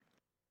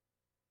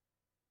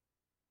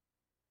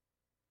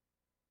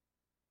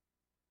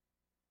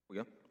We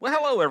go. Well,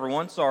 hello,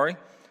 everyone. Sorry,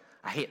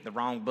 I hit the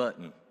wrong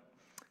button.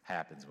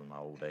 Happens with my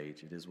old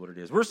age. It is what it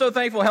is. We're so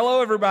thankful.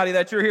 Hello, everybody,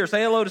 that you're here.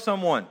 Say hello to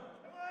someone.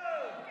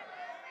 Hello.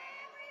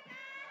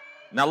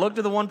 Now look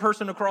to the one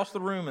person across the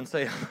room and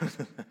say hello to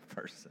that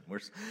person.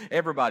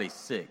 Everybody's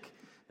sick.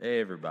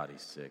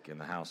 Everybody's sick in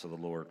the house of the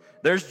Lord.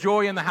 There's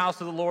joy in the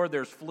house of the Lord.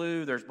 There's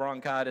flu, there's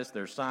bronchitis,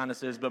 there's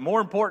sinuses, but more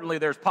importantly,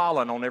 there's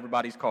pollen on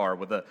everybody's car.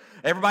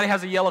 Everybody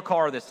has a yellow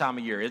car this time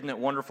of year. Isn't it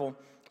wonderful?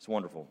 It's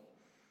wonderful.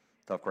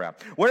 Tough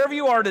crap. Wherever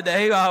you are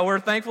today, we're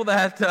thankful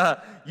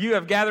that you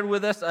have gathered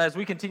with us as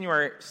we continue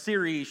our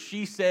series,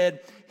 She Said,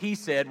 He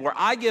Said, where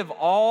I give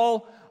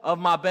all of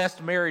my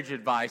best marriage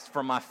advice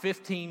from my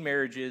 15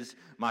 marriages,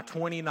 my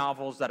 20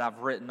 novels that I've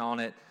written on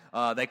it.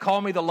 They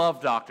call me the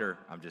love doctor.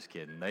 I'm just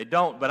kidding. They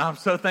don't, but I'm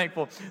so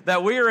thankful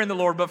that we are in the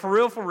Lord. But for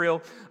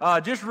real,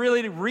 just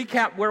really to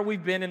recap where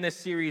we've been in this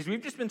series,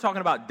 we've just been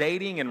talking about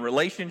dating and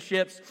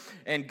relationships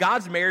and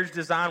God's marriage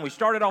design. We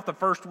started off the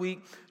first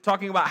week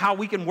talking about how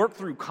we can work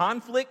through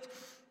conflict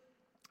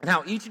and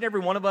how each and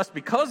every one of us,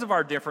 because of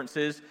our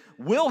differences,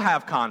 will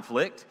have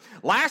conflict.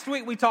 Last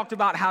week, we talked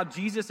about how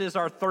Jesus is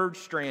our third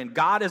strand,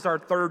 God is our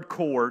third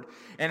cord,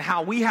 and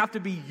how we have to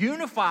be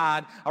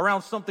unified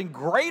around something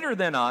greater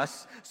than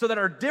us so that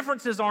our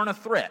differences aren't a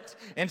threat.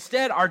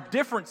 Instead, our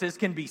differences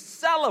can be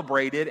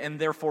celebrated, and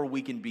therefore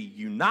we can be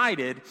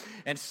united.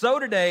 And so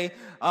today,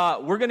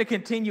 we're going to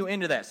continue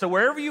into that. So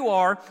wherever you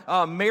are,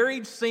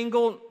 married,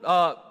 single,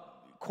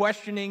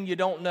 questioning, you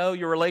don't know,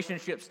 your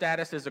relationship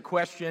status is a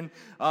question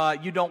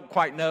you don't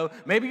quite know.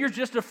 Maybe you're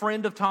just a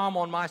friend of Tom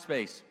on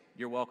MySpace.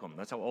 You're welcome.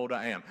 That's how old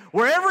I am.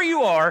 Wherever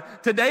you are,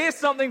 today is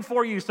something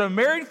for you. So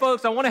married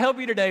folks, I want to help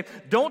you today.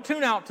 Don't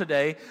tune out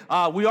today.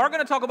 We are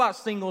going to talk about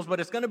singles, but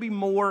it's going to be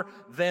more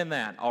than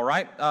that, all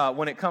right,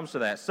 when it comes to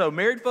that. So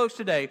married folks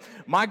today,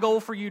 my goal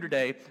for you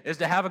today is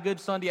to have a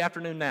good Sunday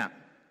afternoon nap.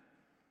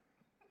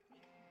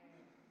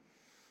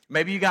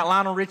 Maybe you got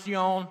Lionel Richie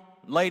on,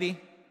 lady.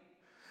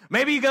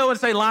 Maybe you go and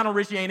say, Lionel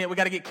Richie ain't it, we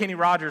got to get Kenny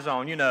Rogers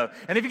on, you know.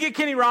 And if you get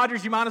Kenny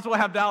Rogers, you might as well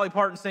have Dolly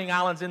Parton sing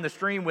Islands in the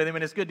Stream with him,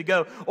 and it's good to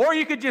go. Or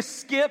you could just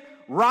skip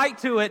right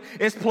to it.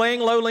 It's playing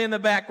lowly in the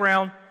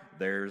background.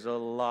 There's a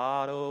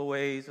lot of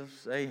ways of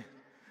saying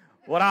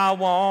what I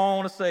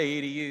want to say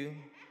to you.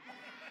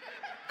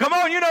 Come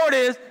on, you know it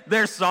is.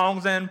 There's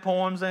songs and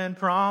poems and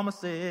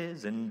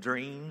promises and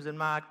dreams that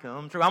might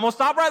come true. I'm going to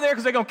stop right there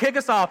because they're going to kick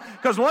us off.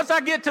 Because once I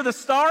get to the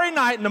starry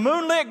night and the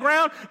moonlit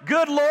ground,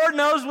 good Lord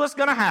knows what's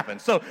going to happen.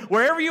 So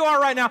wherever you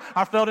are right now,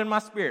 I felt in my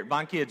spirit.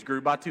 Vine Kids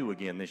grew by 2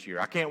 again this year.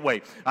 I can't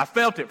wait. I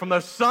felt it from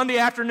those Sunday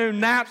afternoon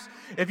naps.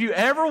 If you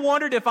ever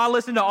wondered if I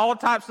listen to all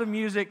types of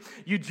music,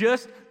 you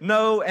just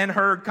know and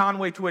heard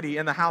Conway Twitty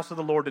in the house of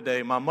the Lord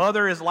today. My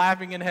mother is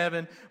laughing in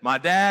heaven. My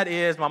dad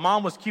is. My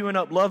mom was queuing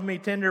up Love Me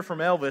Tender from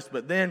Elvis,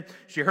 but then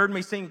she heard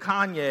me sing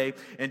Kanye,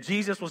 and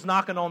Jesus was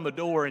knocking on the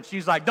door, and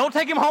she's like, don't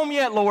take him home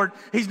yet, Lord.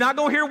 He's not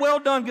going to hear, well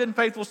done, good and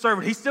faithful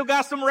servant. He's still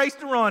got some race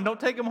to run. Don't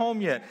take him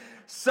home yet.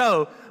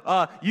 So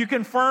you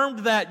confirmed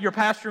that your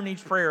pastor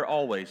needs prayer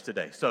always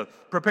today. So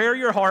prepare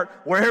your heart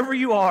wherever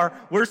you are.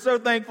 We're so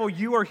thankful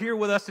you are here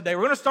with us today.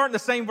 We're going to start in the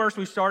same verse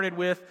we started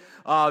with.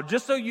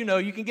 Just so you know,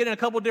 you can get in a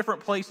couple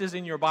different places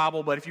in your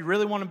Bible, but if you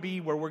really want to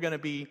be where we're going to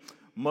be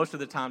most of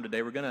the time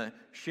today, we're going to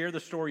share the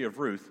story of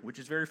Ruth, which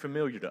is very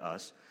familiar to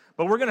us.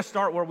 But we're going to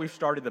start where we've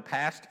started the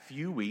past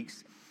few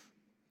weeks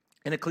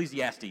in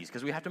Ecclesiastes,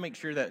 because we have to make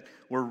sure that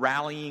we're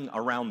rallying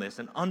around this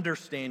and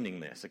understanding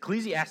this.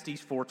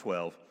 Ecclesiastes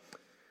 4:12,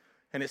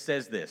 and it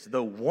says this: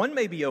 though one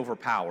may be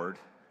overpowered,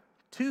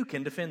 two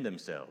can defend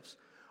themselves.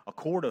 A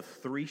cord of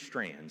 3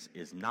 strands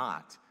is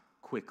not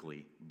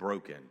quickly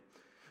broken.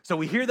 So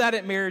we hear that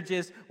at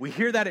marriages. We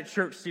hear that at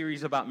church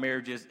series about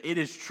marriages. It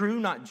is true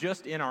not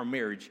just in our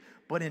marriage,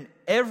 but in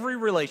every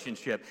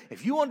relationship.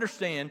 If you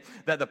understand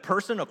that the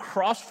person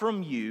across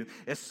from you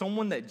is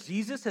someone that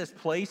Jesus has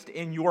placed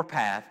in your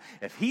path,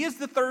 if he is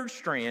the third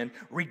strand,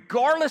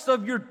 regardless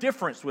of your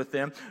difference with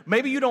them,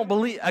 maybe you don't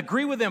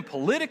agree with them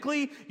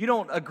politically, you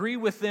don't agree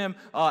with them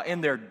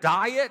in their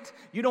diet,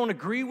 you don't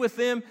agree with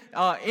them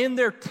in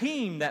their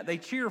team that they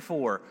cheer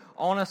for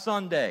on a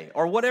Sunday,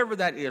 or whatever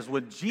that is.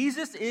 When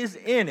Jesus is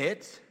in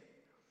it,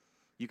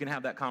 you can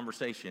have that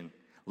conversation.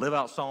 Live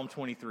out Psalm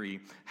 23.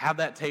 Have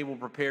that table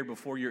prepared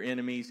before your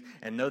enemies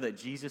and know that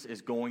Jesus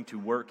is going to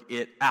work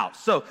it out.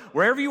 So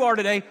wherever you are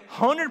today,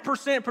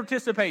 100%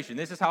 participation.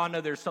 This is how I know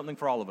there's something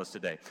for all of us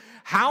today.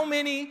 How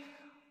many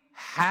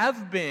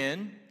have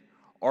been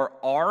or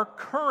are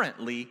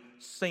currently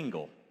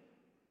single?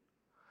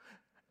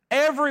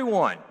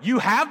 Everyone. You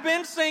have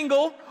been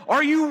single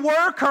or you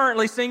were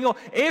currently single.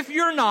 If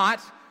you're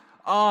not,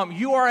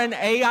 you are an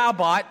AI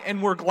bot,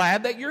 and we're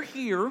glad that you're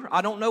here.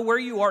 I don't know where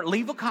you are.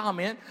 Leave a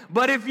comment.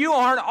 But if you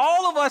aren't,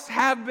 all of us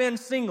have been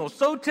single.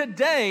 So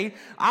today,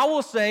 I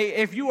will say,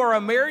 if you are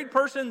a married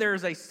person, there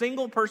is a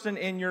single person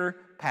in your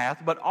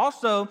path. But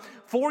also,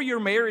 for your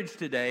marriage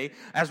today,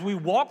 as we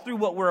walk through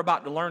what we're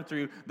about to learn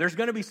through, there's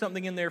going to be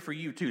something in there for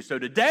you too. So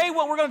today,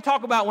 what we're going to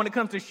talk about when it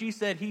comes to She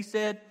Said, He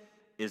Said,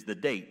 is the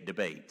date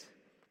debate.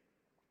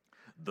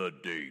 The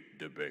date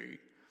debate.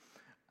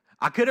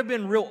 I could have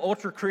been real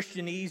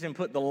ultra-Christianese and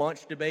put the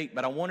lunch debate,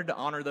 but I wanted to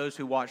honor those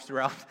who watch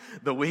throughout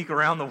the week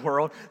around the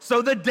world.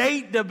 So the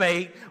date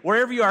debate,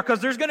 wherever you are, because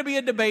there's going to be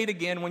a debate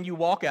again when you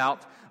walk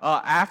out.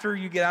 After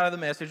you get out of the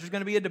message, there's going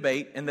to be a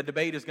debate, and the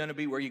debate is going to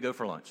be where you go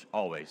for lunch,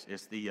 always.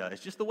 It's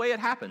just the way it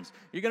happens.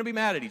 You're going to be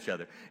mad at each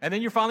other. And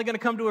then you're finally going to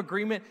come to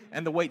agreement,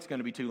 and the wait's going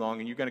to be too long,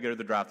 and you're going to go to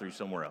the drive-thru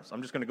somewhere else.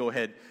 I'm just going to go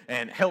ahead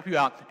and help you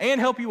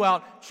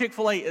out.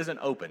 Chick-fil-A isn't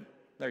open.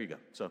 There you go.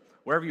 So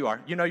wherever you are,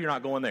 you know you're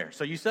not going there.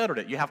 So you settled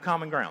it. You have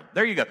common ground.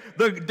 There you go.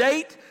 The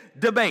date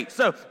debate.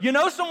 So you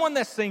know someone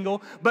that's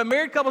single, but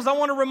married couples, I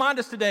want to remind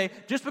us today,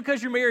 just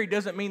because you're married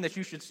doesn't mean that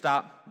you should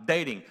stop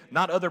dating.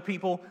 Not other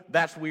people.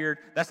 That's weird.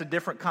 That's a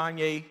different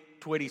Kanye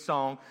Twitty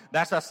song.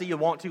 That's I see you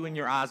want to in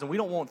your eyes, and we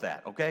don't want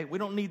that, okay? We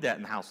don't need that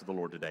in the house of the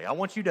Lord today. I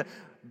want you to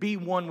be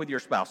one with your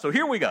spouse. So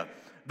here we go.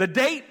 The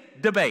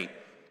date debate.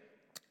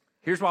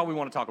 Here's why we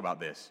want to talk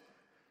about this.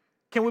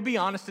 Can we be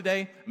honest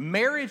today?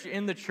 Marriage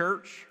in the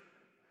church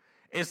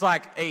is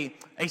like a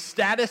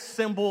status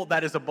symbol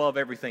that is above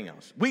everything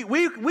else.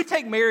 We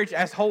take marriage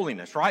as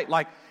holiness, right?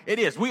 Like it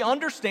is. We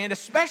understand,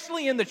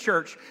 especially in the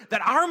church,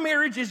 that our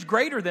marriage is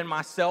greater than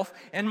myself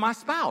and my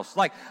spouse.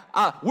 Like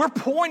we're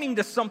pointing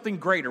to something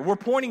greater. We're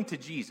pointing to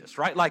Jesus,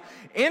 right? Like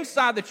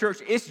inside the church,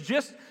 it's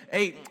just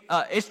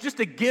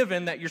a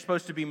given that you're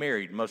supposed to be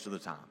married most of the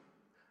time.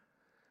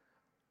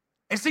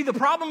 And see, the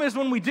problem is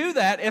when we do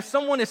that, if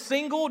someone is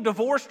single,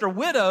 divorced, or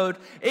widowed,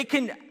 it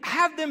can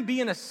have them be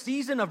in a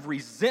season of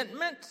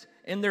resentment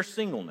in their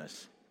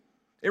singleness.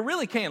 It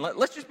really can.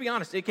 Let's just be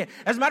honest. It can.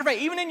 As a matter of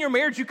fact, even in your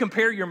marriage, you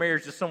compare your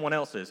marriage to someone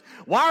else's.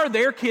 Why are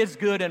their kids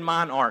good and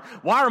mine aren't?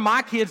 Why are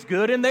my kids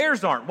good and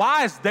theirs aren't?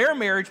 Why is their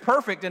marriage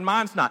perfect and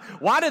mine's not?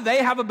 Why do they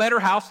have a better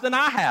house than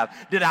I have?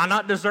 Did I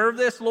not deserve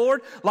this,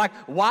 Lord? Like,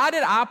 why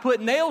did I put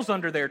nails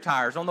under their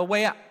tires on the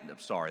way out?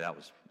 Sorry,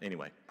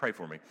 anyway, pray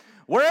for me.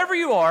 Wherever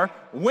you are,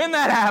 when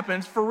that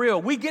happens, for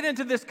real, we get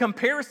into this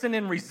comparison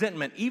and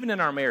resentment, even in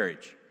our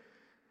marriage.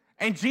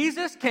 And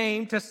Jesus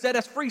came to set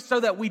us free so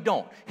that we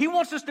don't. He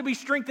wants us to be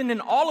strengthened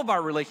in all of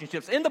our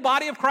relationships. In the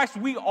body of Christ,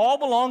 we all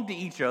belong to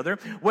each other,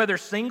 whether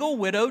single,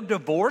 widowed,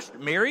 divorced,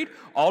 married,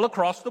 all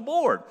across the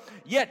board.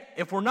 Yet,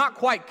 if we're not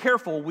quite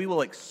careful, we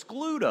will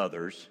exclude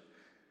others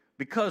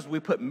because we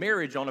put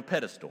marriage on a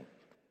pedestal.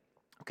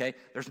 Okay,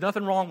 there's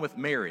nothing wrong with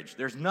marriage.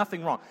 There's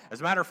nothing wrong. As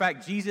a matter of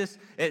fact,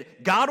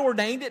 God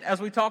ordained it, as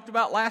we talked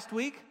about last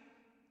week,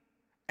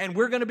 and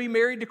we're going to be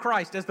married to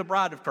Christ as the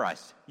bride of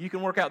Christ. You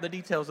can work out the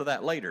details of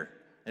that later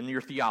in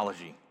your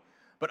theology.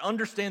 But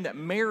understand that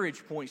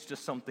marriage points to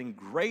something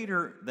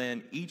greater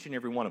than each and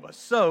every one of us.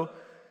 So,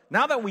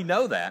 now that we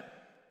know that,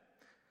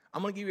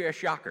 I'm going to give you a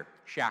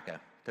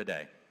shaka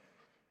today.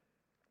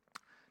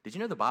 Did you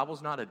know the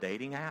Bible's not a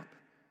dating app?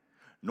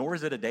 Nor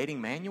is it a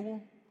dating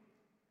manual?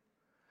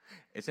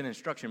 It's an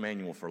instruction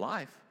manual for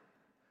life.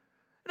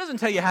 It doesn't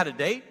tell you how to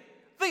date.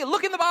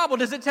 Look in the Bible.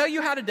 Does it tell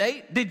you how to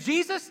date? Did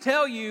Jesus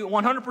tell you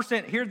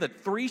 100%, here are the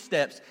 3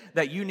 steps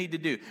that you need to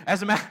do?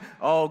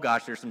 Oh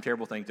gosh, there's some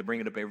terrible things to bring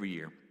it up every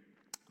year.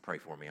 Pray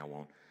for me, I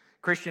won't.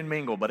 Christian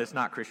Mingle, but it's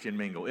not Christian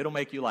Mingle. It'll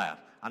make you laugh.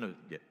 I know,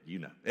 yeah, you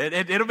know.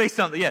 It'll be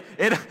something, yeah.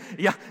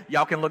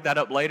 Y'all can look that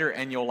up later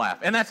and you'll laugh.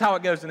 And that's how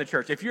it goes in the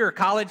church. If you're a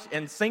college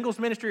and singles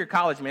ministry or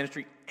college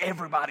ministry,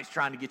 everybody's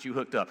trying to get you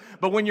hooked up.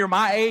 But when you're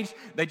my age,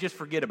 they just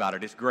forget about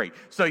it. It's great.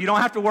 So you don't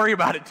have to worry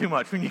about it too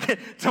much when you get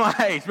to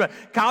my age. But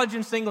college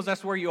and singles,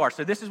 that's where you are.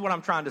 So this is what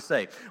I'm trying to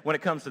say when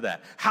it comes to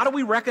that. How do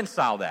we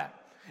reconcile that?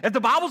 If the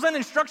Bible's an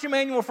instruction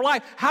manual for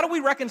life, how do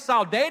we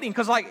reconcile dating?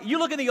 Because like you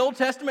look in the Old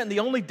Testament and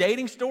the only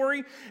dating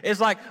story is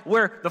like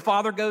where the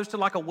father goes to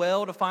like a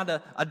well to find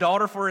a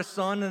daughter for his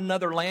son in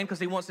another land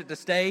because he wants it to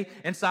stay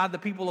inside the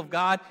people of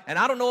God. And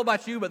I don't know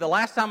about you, but the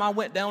last time I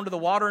went down to the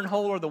watering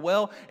hole or the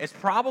well, it's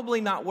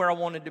probably not where I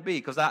wanted to be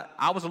because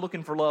I was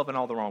looking for love in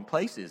all the wrong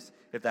places,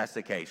 if that's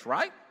the case,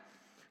 right?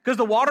 Because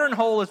the watering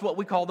hole is what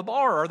we call the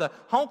bar or the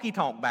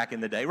honky-tonk back in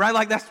the day, right?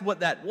 Like that's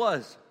what that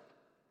was.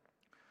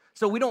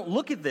 So we don't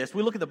look at this.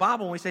 We look at the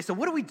Bible and we say, so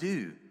what do we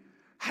do?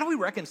 How do we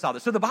reconcile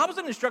this? So the Bible's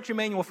an instruction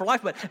manual for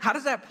life, but how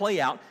does that play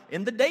out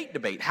in the date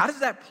debate? How does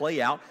that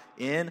play out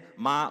in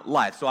my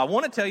life? So I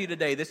want to tell you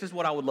today, this is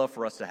what I would love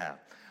for us to have.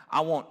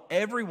 I want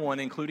everyone,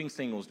 including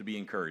singles, to be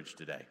encouraged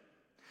today.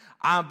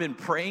 I've been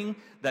praying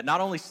that not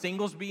only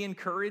singles be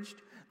encouraged,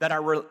 that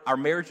our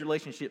marriage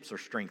relationships are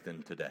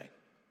strengthened today.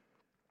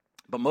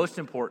 But most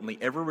importantly,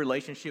 every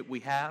relationship we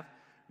have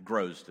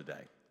grows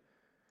today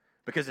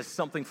because it's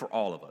something for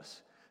all of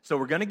us. So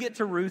we're going to get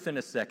to Ruth in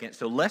a second.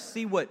 So let's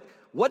see what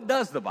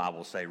does the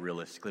Bible say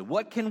realistically?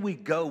 What can we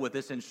go with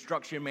this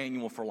instruction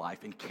manual for life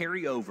and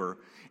carry over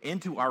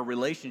into our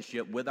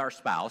relationship with our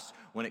spouse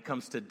when it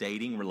comes to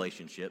dating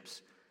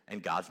relationships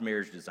and God's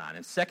marriage design?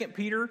 And 2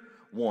 Peter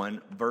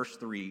 1, verse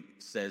 3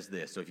 says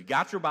this. So if you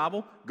got your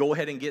Bible, go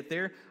ahead and get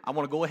there. I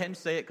want to go ahead and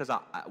say it because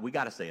we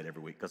got to say it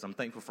every week because I'm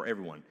thankful for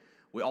everyone.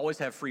 We always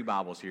have free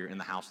Bibles here in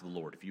the house of the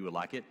Lord. If you would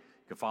like it,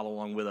 you can follow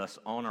along with us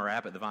on our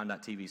app at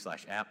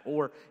thevine.tv/app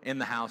or in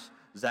the house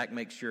Zach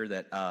makes sure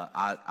that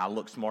I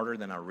look smarter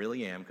than I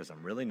really am, because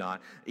I'm really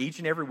not, each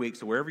and every week.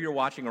 So wherever you're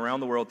watching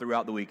around the world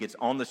throughout the week, it's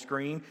on the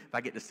screen. If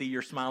I get to see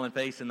your smiling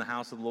face in the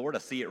house of the Lord, I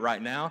see it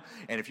right now.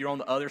 And if you're on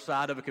the other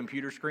side of a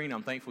computer screen,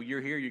 I'm thankful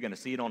you're here. You're going to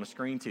see it on the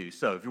screen too.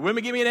 So if you're with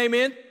me, give me an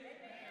amen.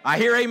 I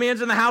hear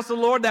amens in the house of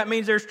the Lord. That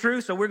means there's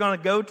truth. So we're going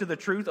to go to the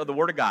truth of the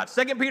Word of God.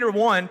 2 Peter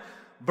 1,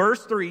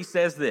 verse 3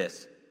 says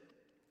this: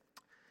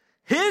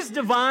 His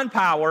divine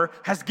power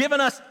has given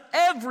us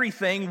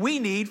everything we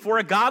need for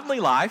a godly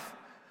life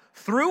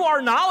through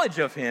our knowledge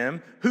of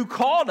Him who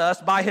called us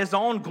by His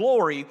own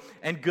glory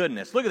and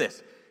goodness. Look at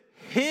this.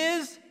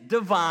 His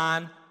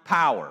divine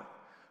power.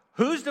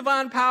 Whose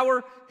divine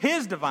power?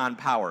 His divine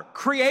power.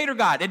 Creator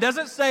God. It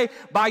doesn't say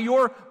by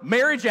your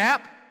marriage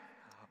app,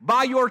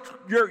 by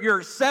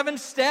your 7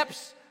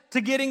 steps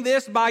to getting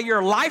this, by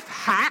your life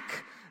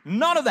hack.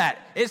 None of that.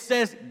 It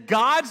says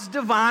God's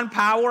divine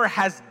power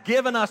has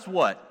given us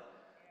what?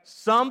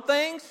 Some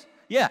things?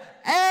 Yeah,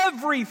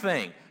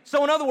 everything.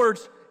 So in other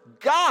words,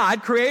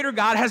 God, Creator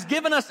God, has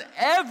given us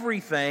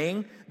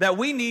everything that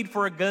we need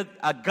for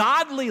a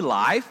godly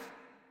life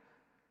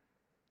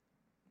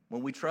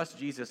when we trust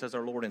Jesus as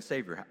our Lord and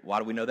Savior. Why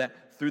do we know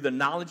that? Through the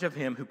knowledge of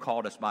Him who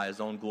called us by His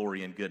own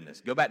glory and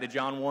goodness. Go back to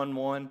John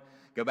 1:1.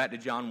 Go back to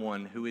John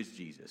 1. Who is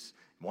Jesus?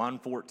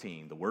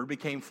 1:14. The Word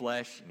became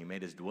flesh, and He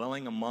made His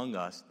dwelling among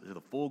us to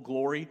the full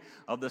glory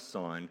of the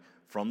Son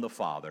from the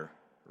Father.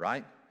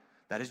 Right?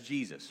 That is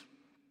Jesus.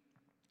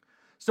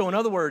 So in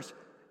other words,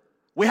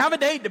 we have a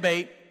date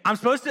debate.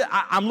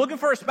 I'm looking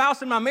for a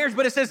spouse in my marriage,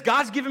 but it says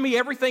God's given me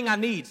everything I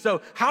need.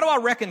 So how do I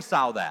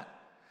reconcile that?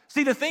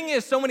 See, the thing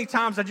is, so many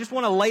times, I just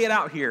want to lay it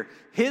out here.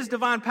 His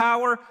divine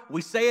power,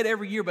 we say it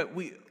every year, but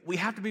we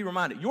have to be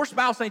reminded. Your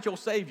spouse ain't your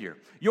Savior.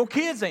 Your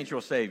kids ain't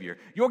your Savior.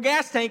 Your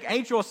gas tank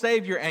ain't your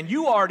Savior, and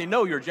you already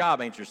know your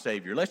job ain't your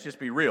Savior. Let's just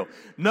be real.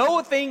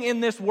 No thing in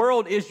this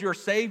world is your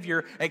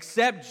Savior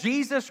except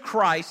Jesus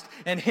Christ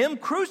and Him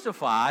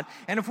crucified.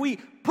 And if we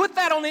put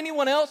that on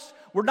anyone else,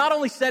 we're not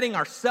only setting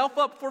ourselves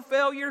up for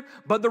failure,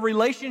 but the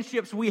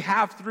relationships we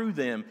have through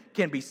them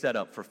can be set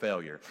up for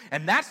failure.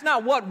 And that's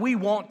not what we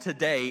want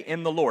today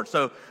in the Lord.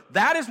 So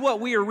that is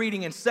what we are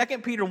reading in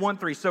 2 Peter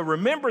 1:3. So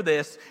remember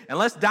this, and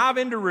let's dive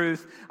into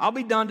Ruth. I'll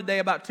be done today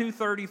about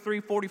 2:30,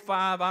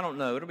 3:45. I don't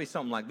know. It'll be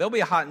something like, there'll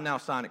be a hot and now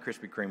sign at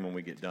Krispy Kreme when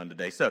we get done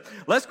today. So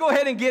let's go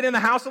ahead and get in the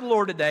house of the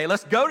Lord today.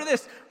 Let's go to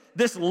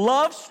this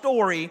love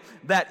story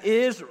that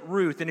is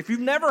Ruth. And if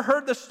you've never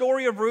heard the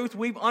story of Ruth,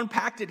 we've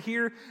unpacked it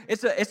here.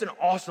 It's an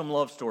awesome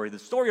love story. The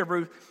story of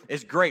Ruth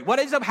is great. What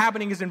ends up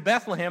happening is in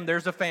Bethlehem,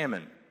 there's a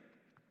famine.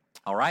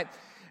 All right?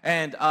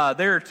 And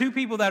there are 2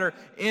 people that are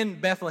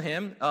in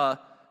Bethlehem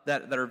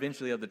that are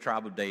eventually of the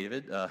tribe of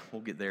David.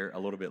 We'll get there a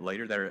little bit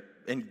later. That are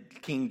in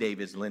King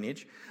David's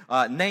lineage.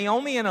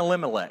 Naomi and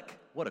Elimelech.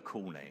 What a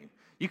cool name.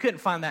 You couldn't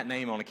find that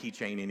name on a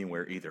keychain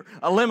anywhere either.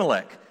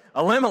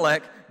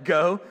 Elimelech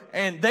go,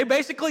 and they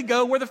basically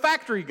go where the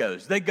factory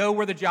goes. They go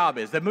where the job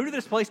is. They move to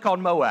this place called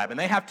Moab, and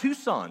they have 2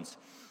 sons.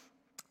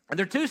 And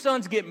their 2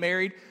 sons get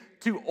married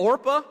to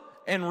Orpah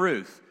and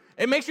Ruth.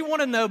 It makes you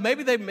want to know,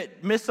 maybe they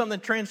missed something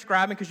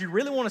transcribing, because you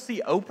really want to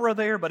see Oprah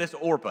there, but it's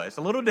Orpah. It's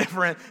a little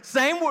different.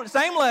 Same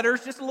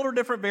letters, just a little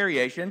different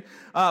variation.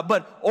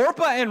 But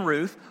Orpah and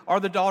Ruth are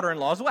the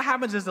daughter-in-laws. What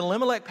happens is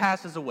Elimelech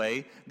passes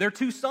away. Their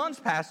 2 sons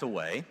pass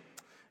away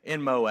in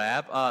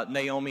Moab,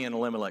 Naomi and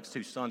Elimelech's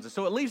 2 sons. And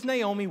so it leaves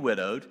Naomi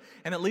widowed,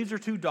 and it leaves her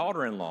 2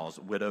 daughter-in-laws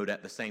widowed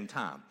at the same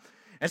time.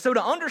 And so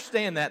to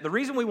understand that, the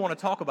reason we want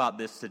to talk about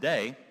this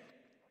today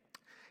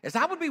is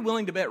I would be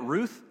willing to bet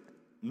Ruth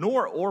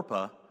nor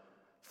Orpah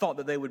thought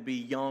that they would be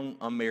young,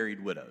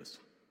 unmarried widows.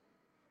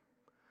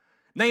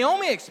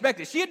 Naomi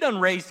expected, she had done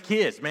raised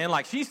kids, man.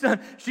 Like she's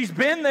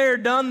been there,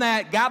 done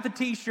that, got the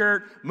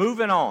t-shirt,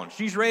 moving on.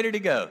 She's ready to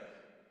go.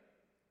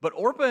 But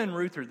Orpah and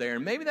Ruth are there,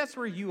 and maybe that's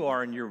where you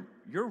are in your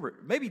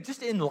maybe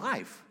just in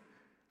life.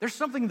 There's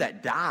something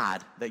that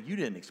died that you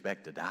didn't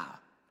expect to die.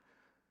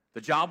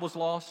 The job was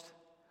lost,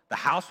 the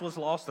house was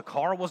lost, the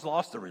car was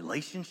lost, the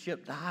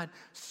relationship died.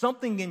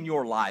 Something in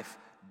your life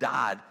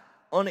died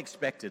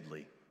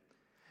unexpectedly.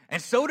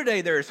 And so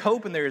today there is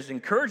hope and there is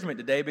encouragement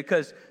today,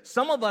 because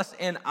some of us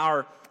in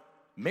our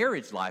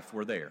marriage life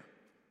were there.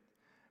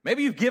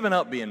 Maybe you've given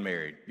up being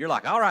married. You're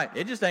like, all right,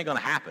 it just ain't going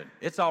to happen.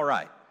 It's all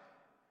right.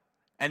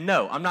 And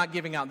no, I'm not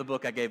giving out the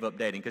book I gave up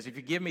dating, because if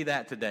you give me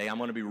that today, I'm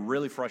going to be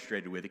really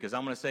frustrated with it, because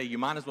I'm going to say you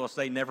might as well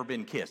say never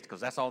been kissed,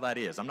 because that's all that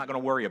is. I'm not going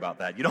to worry about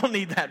that. You don't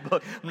need that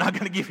book. I'm not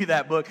going to give you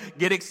that book.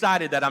 Get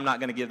excited that I'm not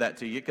going to give that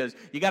to you, because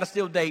you got to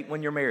still date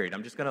when you're married.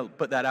 I'm just going to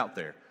put that out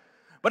there.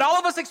 But all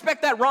of us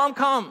expect that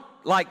rom-com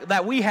like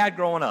that we had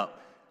growing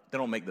up. They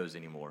don't make those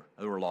anymore.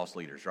 They were lost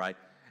leaders, right?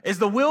 Is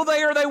the will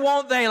they or they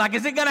won't they? Like,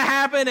 is it going to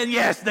happen? And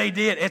yes, they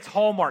did. It's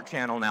Hallmark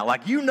Channel now.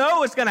 Like, you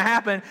know it's going to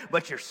happen,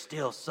 but you're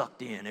still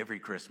sucked in every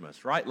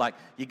Christmas, right? Like,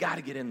 you got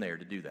to get in there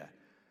to do that.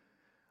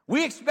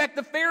 We expect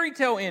the fairy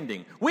tale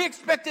ending. We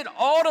expect it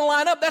all to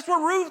line up. That's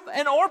where Ruth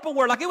and Orpah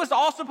were. Like, it was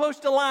all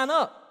supposed to line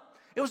up.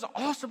 It was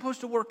all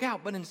supposed to work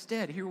out, but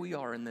instead, here we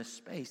are in this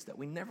space that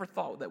we never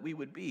thought that we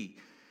would be.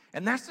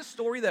 And that's the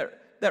story that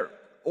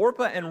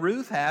Orpah and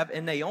Ruth have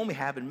and Naomi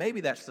have, and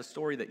maybe that's the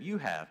story that you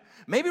have.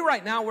 Maybe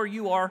right now where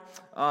you are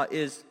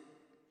is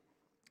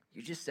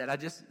you just said,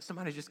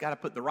 somebody just got to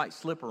put the right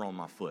slipper on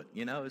my foot.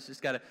 You know, it's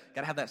just got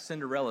to have that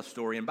Cinderella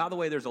story. And by the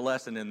way, there's a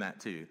lesson in that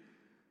too.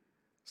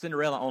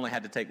 Cinderella only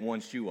had to take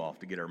one shoe off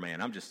to get her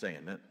man. I'm just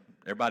saying that.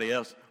 Everybody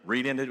else,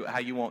 read into it how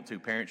you want to.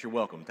 Parents, you're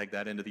welcome. Take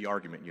that into the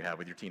argument you have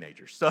with your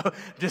teenagers. So,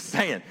 just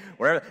saying,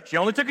 where she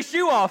only took a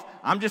shoe off,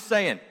 I'm just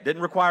saying,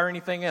 didn't require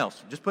anything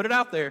else. Just put it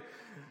out there.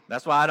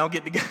 That's why I don't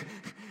get to get,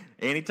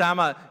 anytime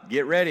I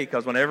get ready,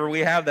 because whenever we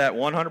have that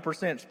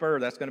 100% spur,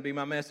 that's going to be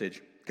my message.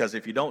 Because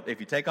if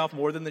you take off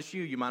more than the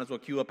shoe, you might as well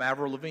cue up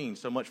Avril Lavigne.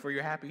 So much for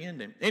your happy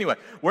ending. Anyway,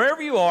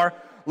 wherever you are,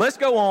 let's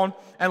go on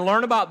and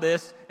learn about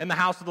this in the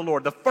house of the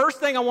Lord. The first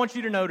thing I want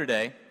you to know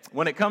today,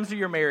 when it comes to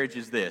your marriage,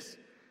 is this.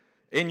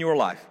 In your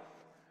life,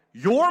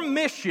 your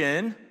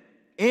mission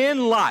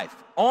in life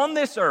on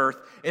this earth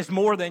is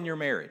more than your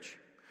marriage.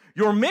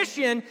 Your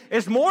mission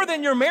is more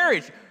than your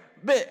marriage.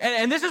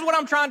 And this is what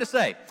I'm trying to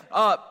say.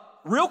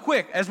 Real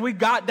quick, as we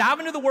dive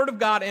into the Word of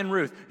God and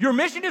Ruth, your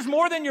mission is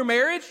more than your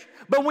marriage,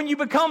 but when you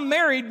become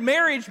married,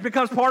 marriage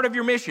becomes part of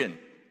your mission.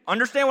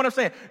 Understand what I'm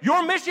saying?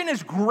 Your mission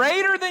is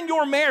greater than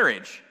your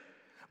marriage,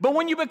 but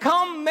when you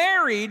become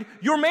married,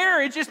 your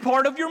marriage is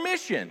part of your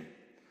mission.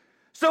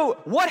 So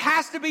what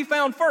has to be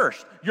found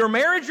first? Your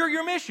marriage or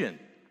your mission?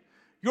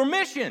 Your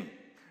mission.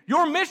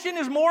 Your mission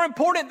is more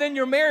important than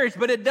your marriage,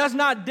 but it does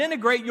not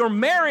denigrate your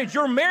marriage.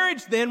 Your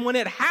marriage then, when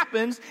it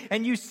happens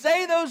and you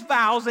say those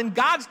vows in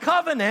God's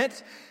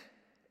covenant,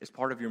 is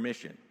part of your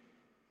mission.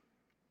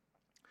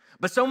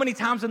 But so many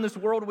times in this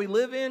world we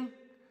live in,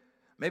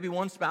 maybe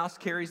one spouse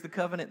carries the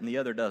covenant and the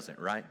other doesn't,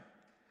 right?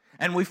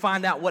 And we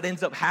find out what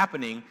ends up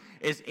happening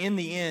is in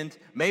the end,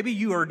 maybe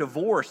you are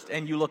divorced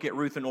and you look at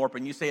Ruth and Orpah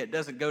and you say it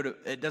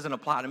doesn't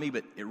apply to me,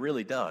 but it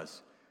really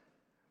does.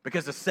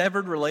 Because a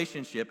severed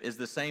relationship is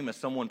the same as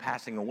someone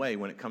passing away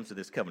when it comes to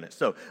this covenant.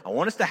 So I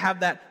want us to have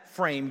that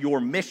frame.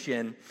 Your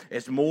mission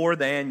is more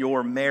than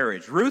your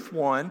marriage. Ruth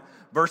 1,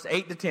 verse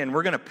 8 to 10,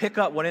 we're going to pick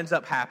up what ends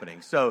up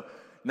happening. So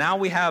now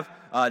we have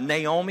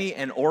Naomi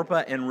and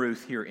Orpah and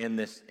Ruth here in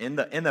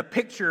the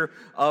picture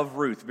of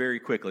Ruth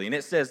very quickly. And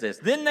it says this,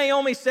 Then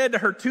Naomi said to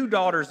her 2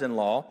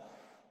 daughters-in-law,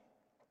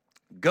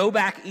 Go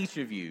back each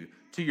of you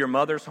to your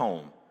mother's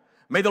home.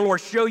 May the Lord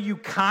show you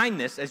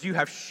kindness as you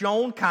have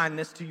shown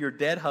kindness to your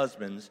dead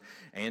husbands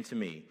and to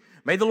me.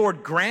 May the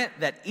Lord grant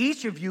that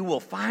each of you will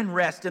find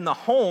rest in the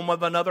home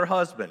of another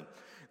husband.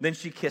 Then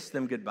she kissed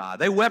them goodbye.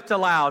 They wept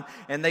aloud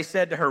and they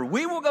said to her,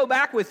 We will go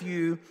back with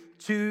you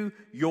to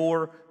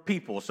your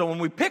people. So when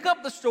we pick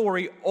up the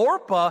story,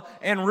 Orpah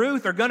and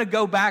Ruth are going to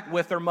go back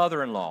with their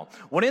mother-in-law.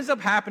 What ends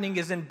up happening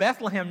is in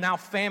Bethlehem, now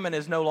famine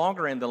is no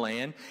longer in the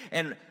land.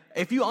 And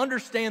if you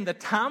understand the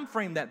time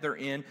frame that they're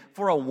in,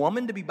 for a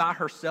woman to be by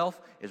herself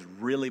is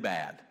really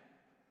bad.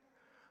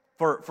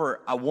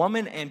 For a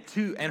woman and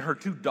her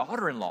 2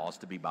 daughter-in-laws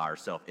to be by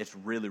herself, it's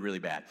really, really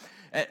bad.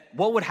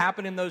 What would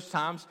happen in those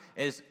times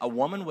is a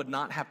woman would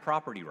not have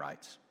property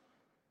rights.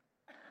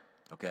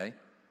 Okay?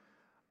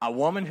 A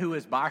woman who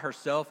is by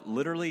herself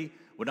literally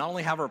would not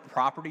only have her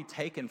property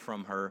taken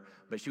from her,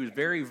 but she was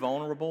very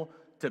vulnerable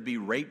to be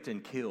raped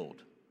and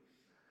killed.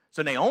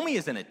 So Naomi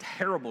is in a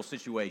terrible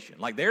situation.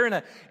 Like they're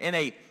in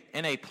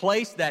a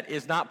place that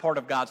is not part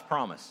of God's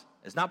promise.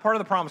 It's not part of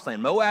the promised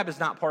land. Moab is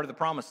not part of the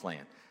promised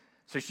land.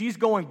 So she's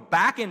going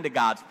back into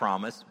God's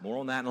promise, more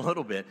on that in a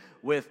little bit,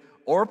 with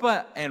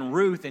Orpah and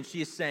Ruth, and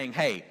she is saying,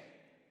 hey,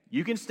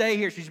 you can stay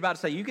here. She's about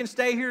to say, you can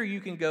stay here or you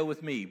can go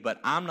with me,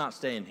 but I'm not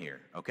staying here,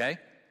 okay?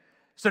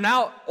 So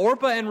now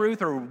Orpah and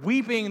Ruth are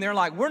weeping. They're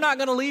like, we're not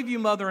going to leave you,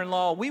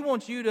 mother-in-law. We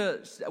want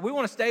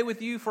to stay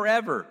with you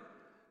forever.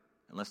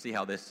 And let's see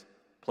how this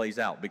plays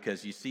out,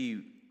 because you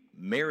see,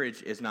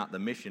 marriage is not the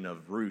mission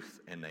of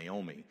Ruth and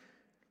Naomi,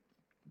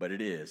 but it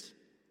is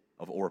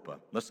of Orpah.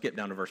 Let's skip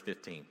down to verse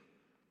 15.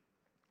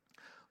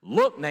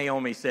 Look,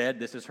 Naomi said,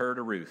 this is her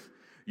to Ruth,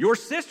 your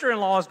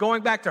sister-in-law is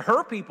going back to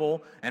her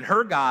people and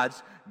her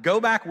gods. Go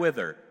back with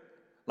her.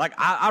 Like,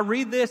 I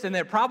read this, and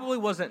it probably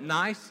wasn't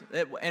nice.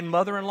 In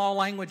mother-in-law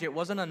language, it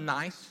wasn't a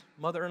nice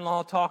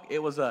mother-in-law talk.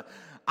 It was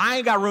I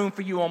ain't got room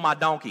for you on my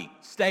donkey.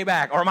 Stay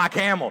back. Or my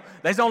camel.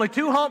 There's only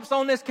 2 humps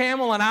on this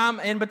camel, and I'm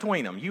in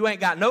between them. You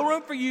ain't got no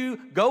room for you.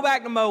 Go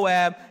back to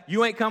Moab.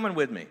 You ain't coming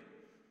with me.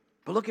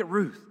 But look at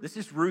Ruth. This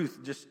is Ruth,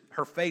 just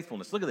her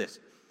faithfulness. Look at this.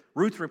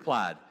 Ruth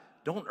replied,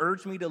 don't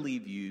urge me to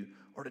leave you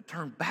or to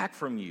turn back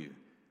from you.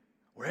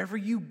 Wherever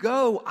you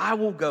go, I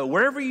will go.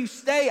 Wherever you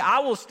stay, I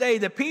will stay.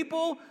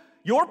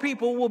 Your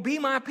people will be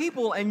my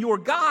people, and your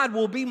God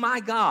will be my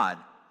God.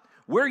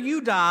 Where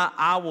you die,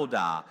 I will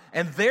die,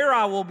 and there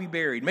I will be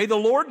buried. May the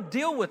Lord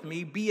deal with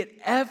me, be it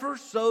ever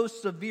so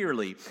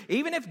severely,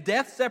 even if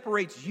death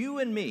separates you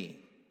and me.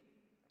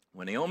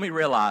 When Naomi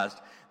realized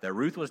that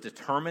Ruth was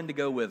determined to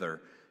go with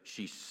her,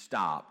 she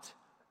stopped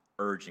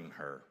urging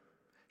her.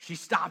 She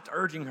stopped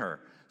urging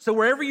her. So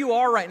wherever you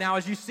are right now,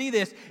 as you see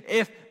this,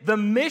 if the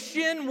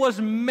mission was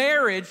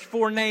marriage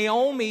for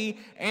Naomi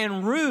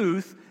and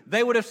Ruth,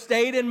 they would have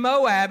stayed in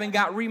Moab and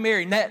got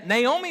remarried.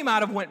 Naomi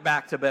might have went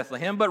back to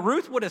Bethlehem, but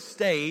Ruth would have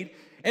stayed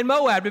in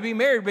Moab to be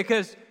married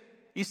because,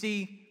 you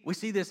see, we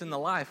see this in the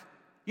life.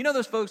 You know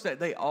those folks that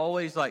they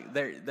always like,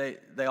 they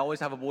always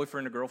have a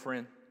boyfriend or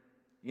girlfriend?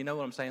 You know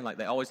what I'm saying? Like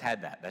they always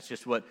had that. That's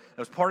just that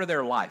was part of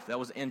their life. That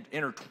was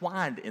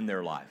intertwined in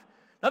their life.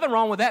 Nothing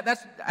wrong with that.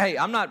 Hey,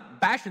 I'm not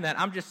bashing that.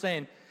 I'm just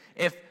saying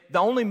if the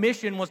only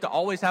mission was to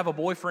always have a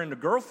boyfriend or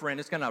girlfriend,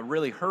 it's going to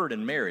really hurt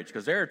in marriage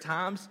because there are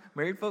times,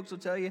 married folks will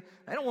tell you,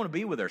 they don't want to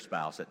be with their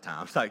spouse at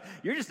times. Like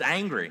you're just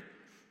angry.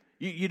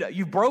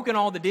 You've broken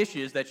all the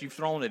dishes that you've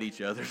thrown at each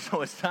other,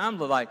 so it's time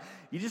to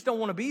you just don't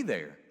want to be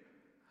there.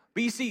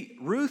 But you see,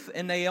 Ruth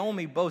and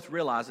Naomi both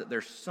realize that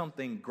there's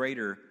something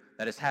greater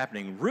that is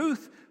happening.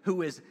 Ruth,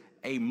 who is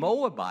a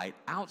Moabite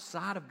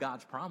outside of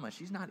God's promise,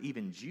 she's not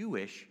even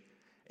Jewish,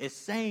 is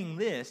saying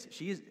this.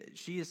 She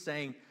is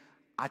saying,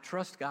 I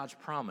trust God's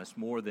promise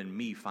more than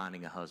me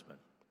finding a husband.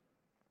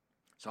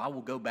 So I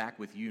will go back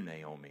with you,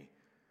 Naomi,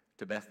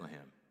 to Bethlehem.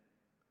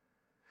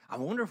 I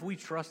wonder if we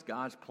trust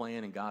God's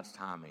plan and God's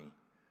timing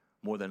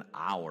more than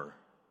our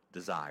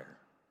desire.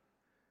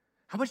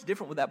 How much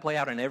different would that play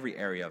out in every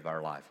area of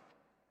our life?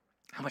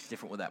 How much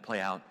different would that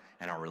play out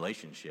in our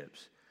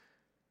relationships?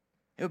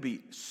 It would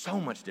be so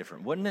much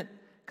different, wouldn't it?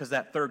 Because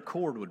that third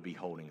cord would be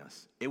holding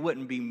us. It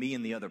wouldn't be me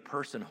and the other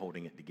person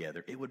holding it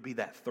together. It would be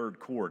that third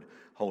cord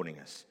holding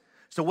us.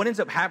 So what ends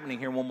up happening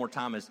here one more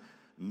time is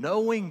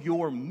knowing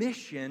your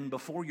mission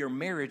before your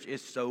marriage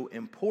is so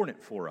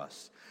important for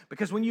us.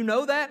 Because when you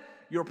know that,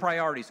 your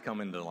priorities come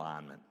into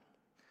alignment.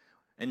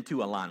 When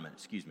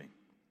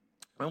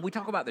we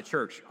talk about the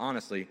church,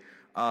 honestly,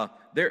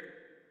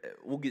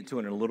 we'll get to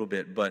it in a little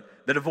bit, but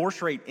the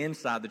divorce rate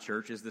inside the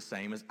church is the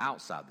same as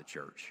outside the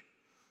church.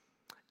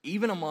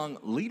 Even among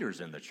leaders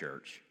in the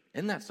church.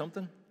 Isn't that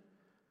something?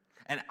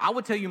 And I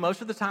would tell you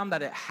most of the time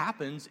that it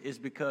happens is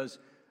because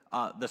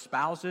the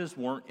spouses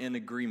weren't in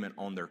agreement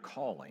on their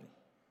calling.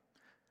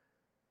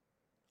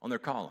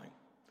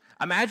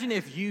 Imagine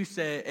if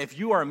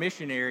you are a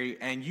missionary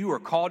and you are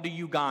called to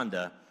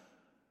Uganda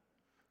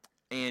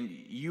and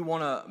you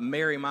want to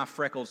marry my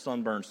freckled,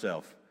 sunburned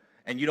self,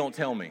 and you don't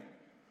tell me.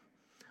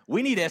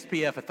 We need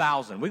SPF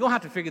 1000. We're going to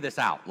have to figure this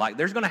out.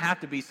 There's going to have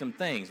to be some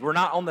things. We're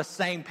not on the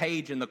same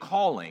page in the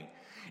calling.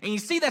 And you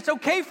see, that's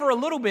okay for a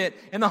little bit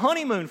in the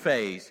honeymoon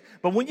phase.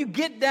 But when you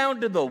get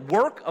down to the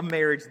work of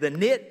marriage, the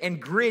nit and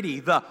gritty,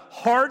 the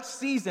hard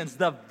seasons,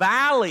 the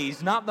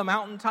valleys, not the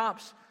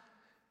mountaintops,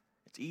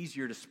 it's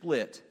easier to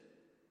split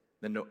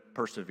than to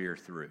persevere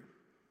through.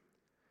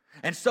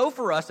 And so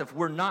for us, if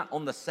we're not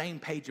on the same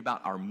page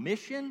about our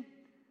mission,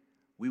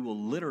 we will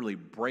literally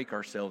break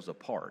ourselves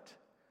apart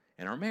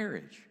in our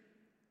marriage.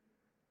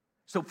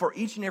 So for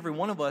each and every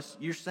one of us,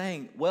 you're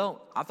saying,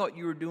 well, I thought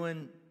you were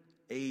doing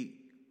a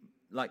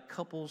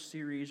couples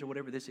series or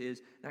whatever this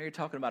is. Now you're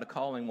talking about a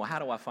calling. Well, how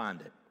do I find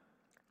it?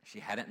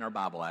 She had it in our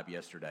Bible app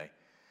yesterday.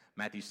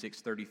 Matthew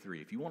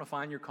 6:33. If you want to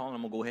find your calling,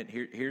 I'm going to go ahead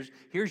and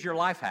here's your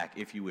life hack,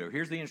 if you will.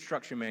 Here's the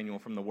instruction manual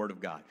from the Word of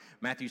God.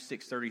 Matthew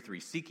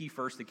 6:33. Seek ye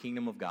first the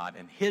kingdom of God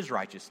and His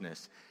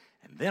righteousness,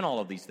 and then all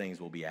of these things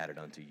will be added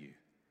unto you.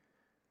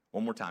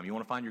 One more time. You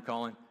want to find your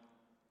calling?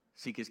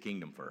 Seek His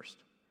kingdom first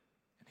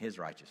and His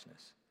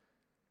righteousness.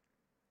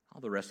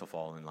 All the rest will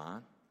fall in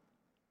line.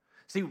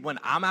 See, when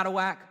I'm out of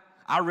whack,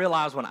 I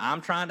realize when I'm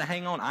trying to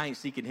hang on, I ain't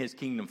seeking His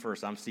kingdom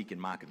first. I'm seeking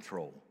my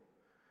control.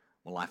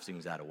 Well, life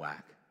seems out of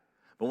whack.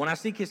 But when I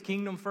seek His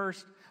kingdom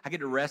first, I get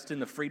to rest in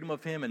the freedom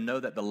of Him and know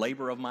that the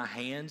labor of my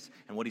hands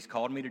and what He's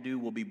called me to do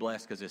will be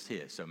blessed because it's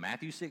His. So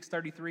Matthew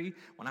 6:33,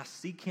 when I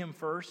seek Him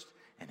first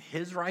and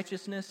His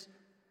righteousness,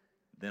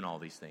 then all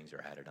these things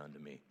are added unto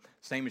me.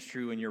 Same is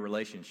true in your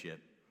relationship.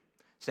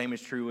 Same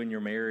is true in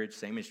your marriage.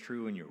 Same is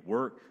true in your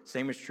work.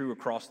 Same is true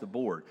across the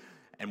board.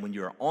 And when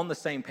you're on the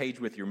same page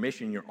with your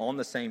mission, you're on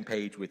the same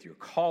page with your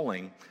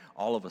calling,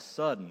 all of a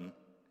sudden,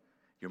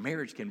 your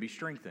marriage can be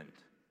strengthened.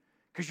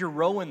 Because you're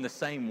rowing the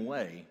same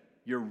way.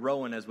 You're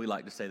rowing, as we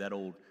like to say, that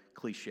old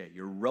cliche.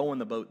 You're rowing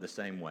the boat the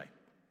same way.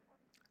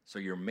 So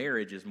your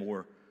mission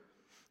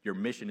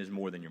is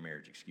more than your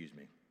marriage,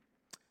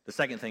 The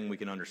second thing we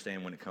can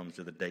understand when it comes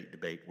to the date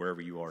debate,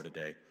 wherever you are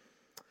today,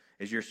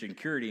 is your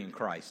security in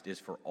Christ is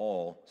for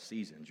all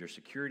seasons. Your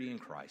security in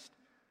Christ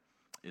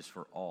is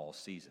for all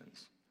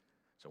seasons.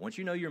 So once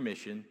you know your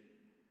mission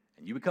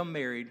and you become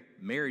married,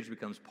 marriage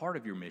becomes part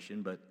of your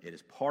mission, but it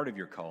is part of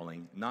your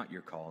calling, not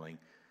your calling.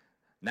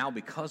 Now,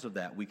 because of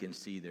that, we can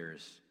see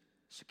there's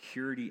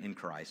security in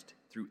Christ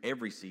through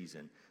every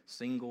season.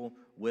 Single,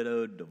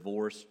 widowed,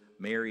 divorced,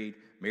 married,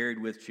 married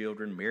with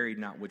children, married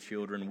not with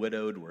children,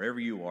 widowed, wherever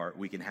you are,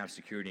 we can have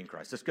security in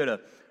Christ. Let's go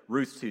to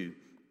Ruth 2,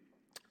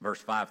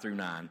 verse 5 through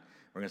 9.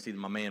 We're going to see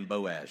my man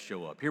Boaz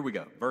show up. Here we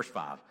go, verse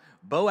 5.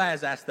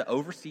 Boaz asked the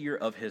overseer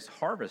of his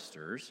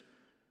harvesters,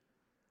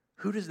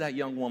 "Who does that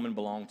young woman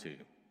belong to?"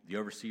 The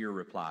overseer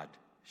replied,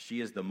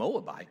 "She is the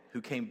Moabite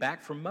who came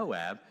back from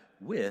Moab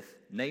with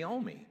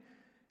Naomi."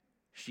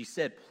 She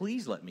said,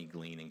 "Please let me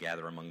glean and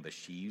gather among the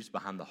sheaves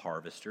behind the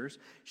harvesters."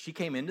 She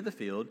came into the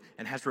field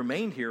and has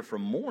remained here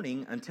from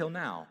morning until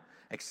now,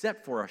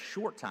 except for a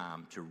short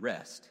time to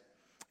rest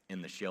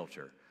in the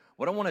shelter.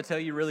 What I want to tell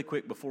you really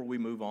quick before we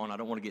move on, I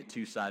don't want to get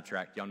too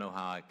sidetracked. Y'all know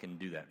how I can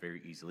do that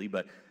very easily.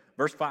 But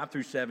verse 5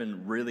 through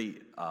 7 really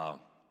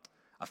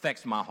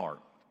affects my heart.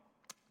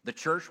 The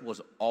church was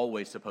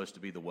always supposed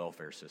to be the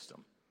welfare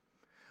system.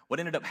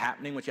 What ended up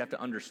happening, which you have to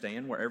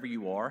understand wherever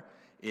you are,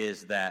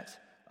 is that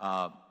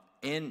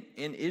in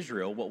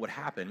Israel, what would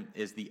happen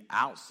is the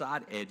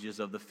outside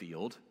edges of the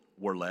field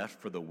were left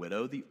for the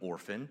widow, the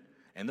orphan,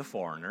 and the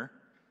foreigner.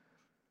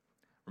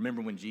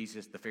 Remember when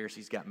the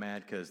Pharisees got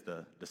mad because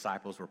the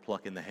disciples were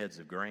plucking the heads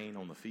of grain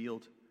on the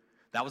field?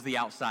 That was the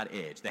outside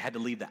edge. They had to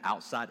leave the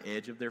outside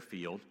edge of their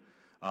field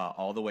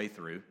all the way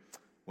through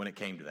when it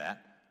came to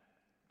that.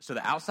 So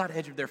the outside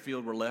edge of their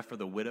field were left for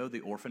the widow,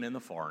 the orphan, and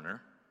the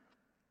foreigner.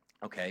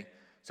 Okay,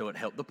 so it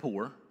helped the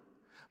poor.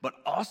 But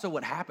also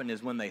what happened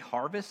is when they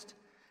harvest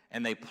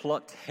and they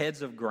plucked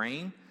heads of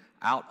grain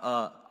out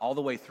all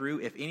the way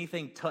through, if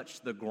anything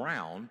touched the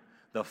ground,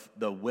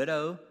 the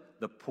widow,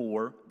 the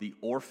poor, the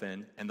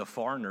orphan, and the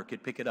foreigner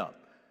could pick it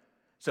up.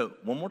 So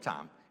one more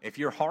time, if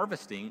you're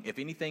harvesting, if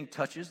anything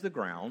touches the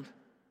ground,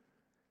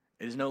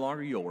 it is no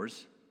longer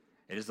yours.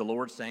 It is the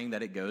Lord saying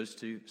that it goes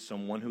to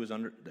someone who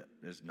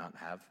does not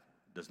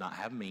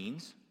have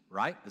means,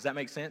 right? Does that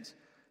make sense?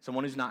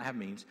 Someone who does not have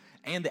means.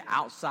 And the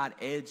outside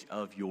edge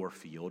of your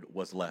field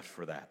was left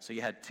for that. So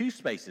you had two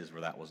spaces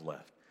where that was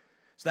left.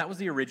 So that was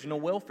the original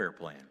welfare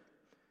plan.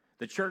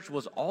 The church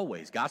was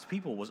always, God's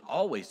people was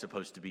always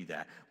supposed to be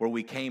that, where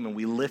we came and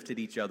we lifted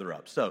each other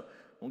up. So,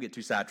 won't get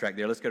too sidetracked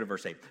there. Let's go to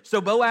verse 8.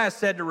 So Boaz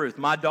said to Ruth,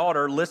 "My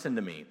daughter, listen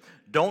to me.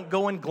 Don't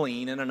go and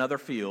glean in another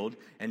field,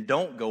 and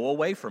don't go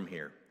away from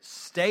here.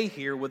 Stay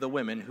here with the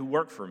women who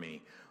work for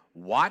me.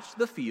 Watch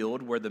the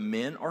field where the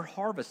men are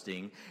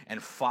harvesting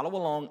and follow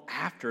along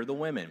after the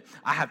women.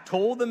 I have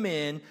told the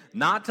men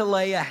not to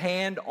lay a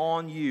hand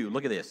on you."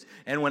 Look at this.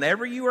 "And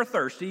whenever you are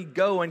thirsty,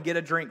 go and get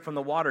a drink from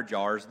the water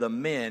jars the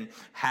men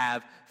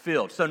have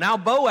filled." So now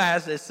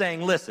Boaz is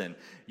saying, listen,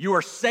 you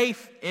are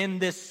safe in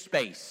this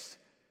space.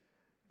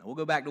 Now we'll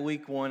go back to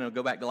week 1 and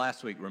we'll go back to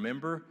last week.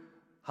 Remember,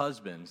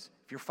 husbands,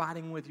 if you're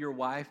fighting with your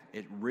wife,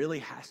 it really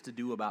has to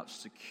do about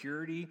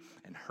security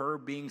and her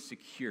being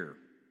secure.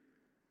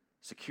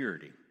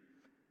 Security.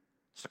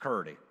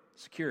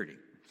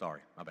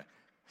 Sorry, my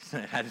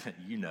bad.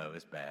 You know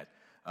it's bad.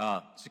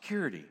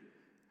 Security.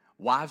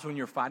 Wives, when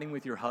you're fighting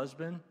with your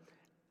husband,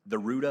 the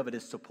root of it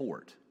is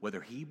support,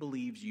 whether he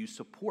believes you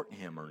support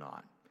him or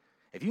not.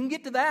 If you can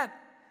get to that,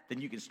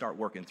 then you can start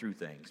working through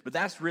things. But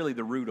that's really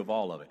the root of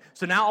all of it.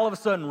 So now all of a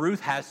sudden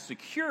Ruth has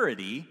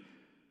security,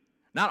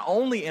 not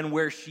only in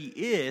where she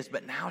is,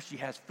 but now she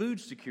has food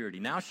security.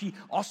 Now she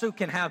also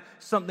can have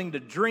something to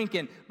drink.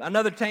 And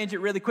another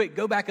tangent really quick,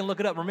 go back and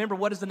look it up. Remember,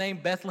 what does the name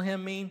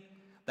Bethlehem mean?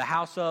 The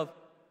house of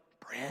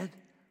bread.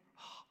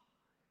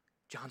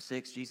 John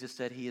 6, Jesus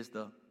said he is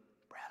the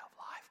bread of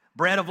life.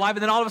 Bread of life.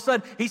 And then all of a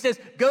sudden, he says,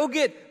 go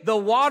get the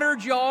water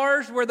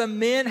jars where the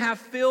men have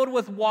filled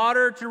with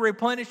water to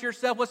replenish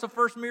yourself. What's the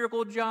first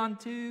miracle, John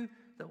 2?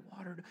 The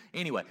water.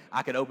 Anyway,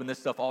 I could open this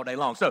stuff all day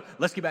long. So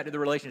let's get back to the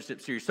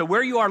relationship series. So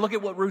where you are, look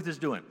at what Ruth is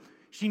doing.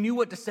 She knew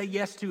what to say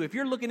yes to. If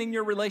you're looking in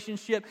your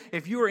relationship,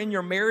 if you are in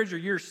your marriage or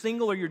you're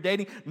single or you're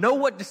dating, know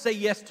what to say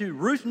yes to.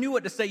 Ruth knew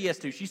what to say yes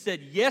to. She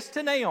said yes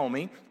to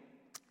Naomi.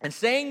 And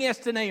saying yes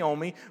to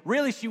Naomi,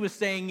 really she was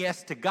saying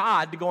yes to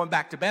God to going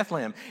back to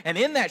Bethlehem. And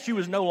in that she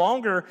was no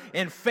longer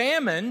in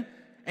famine.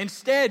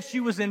 Instead, she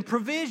was in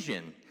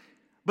provision.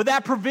 But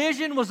that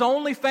provision was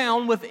only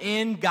found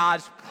within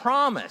God's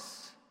promise.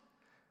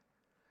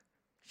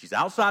 She's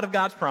outside of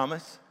God's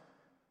promise.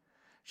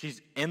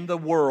 She's in the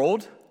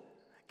world,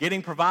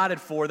 getting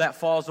provided for. That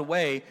falls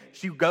away.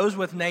 She goes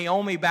with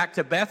Naomi back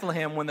to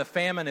Bethlehem when the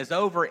famine is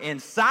over,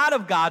 inside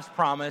of God's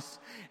promise,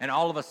 and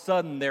all of a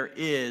sudden there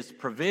is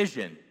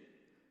provision.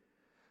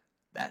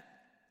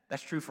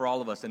 That's true for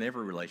all of us in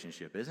every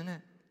relationship, isn't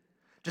it?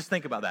 Just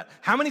think about that.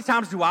 How many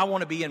times do I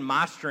want to be in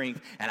my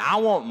strength and I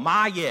want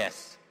my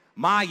yes,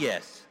 my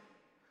yes,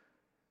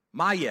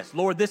 my yes.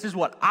 Lord, this is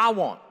what I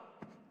want.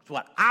 It's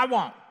what I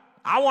want.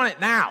 I want it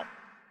now,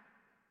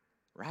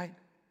 right?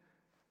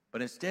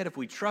 But instead, if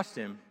we trust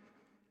him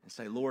and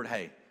say, Lord,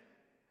 hey,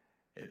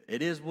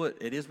 it is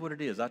what it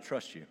is. I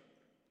trust you.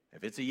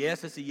 If it's a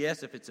yes, it's a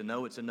yes. If it's a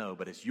no, it's a no.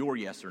 But it's your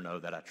yes or no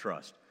that I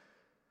trust.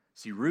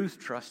 See, Ruth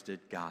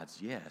trusted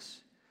God's yes,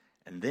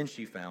 and then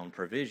she found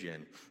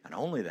provision. And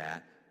only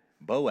that,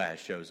 Boaz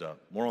shows up.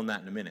 More on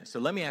that in a minute. So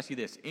let me ask you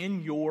this.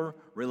 In your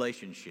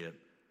relationship,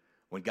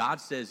 when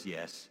God says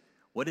yes,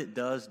 what it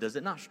does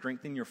it not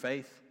strengthen your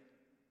faith?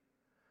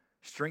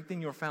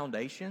 Strengthen your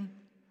foundation?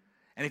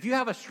 And if you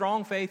have a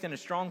strong faith and a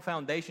strong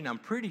foundation, I'm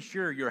pretty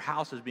sure your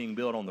house is being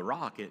built on the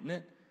rock, isn't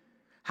it?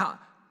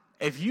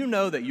 If you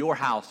know that your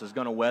house is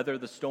going to weather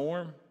the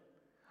storm,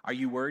 are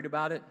you worried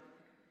about it?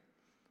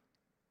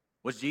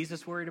 Was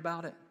Jesus worried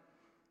about it?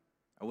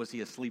 Or was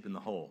he asleep in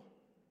the hole?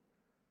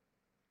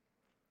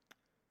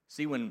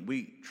 See, when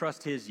we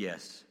trust his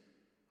yes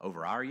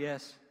over our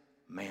yes,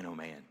 man, oh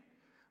man,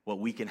 what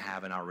we can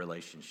have in our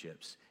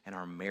relationships and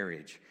our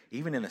marriage,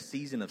 even in a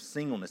season of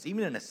singleness,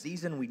 even in a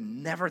season we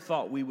never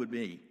thought we would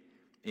be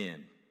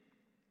in.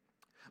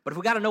 But if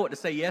we got to know what to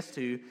say yes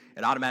to,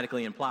 it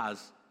automatically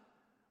implies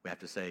we have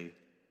to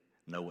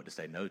know what to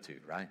say no to,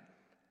 right?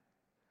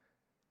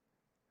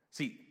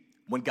 See,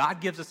 when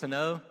God gives us a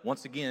no,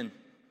 once again,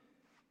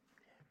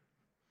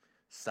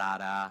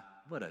 side eye,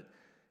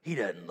 he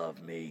doesn't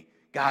love me.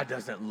 God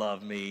doesn't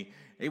love me.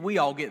 We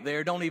all get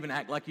there. Don't even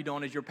act like you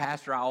don't. As your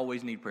pastor, I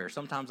always need prayer.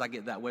 Sometimes I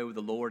get that way with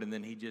the Lord, and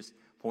then he just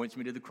points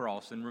me to the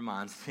cross and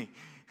reminds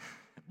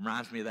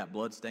me of that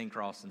bloodstained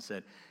cross and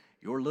said,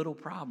 your little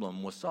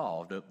problem was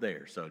solved up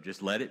there, so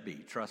just let it be.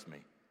 Trust me.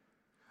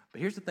 But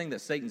here's the thing that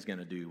Satan's going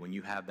to do when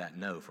you have that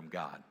no from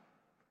God.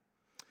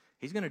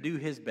 He's going to do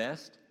his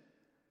best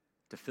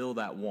to fill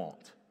that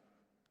want,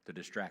 to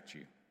distract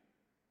you.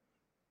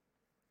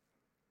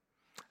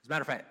 As a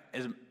matter of fact,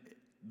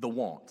 the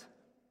want,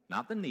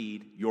 not the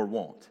need, your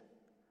want.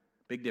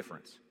 Big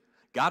difference.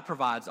 God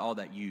provides all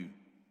that you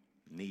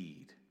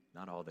need,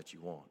 not all that you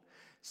want.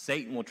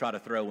 Satan will try to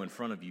throw in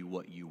front of you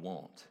what you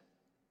want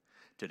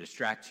to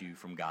distract you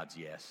from God's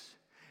yes.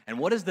 And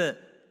what does the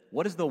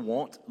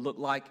want look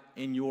like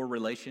in your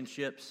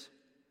relationships?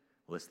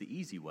 Well, it's the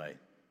easy way.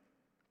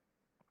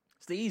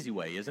 It's the easy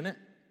way, isn't it?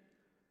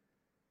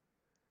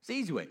 It's the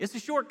easy way. It's the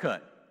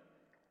shortcut.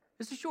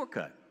 It's the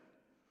shortcut.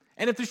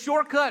 And if the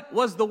shortcut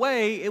was the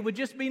way, it would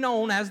just be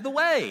known as the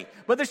way.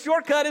 But the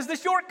shortcut is the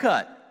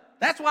shortcut.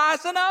 That's why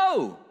it's a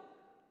no.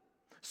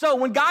 So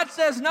when God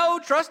says no,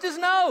 trust his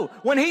no.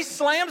 When he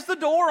slams the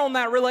door on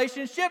that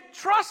relationship,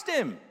 trust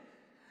him.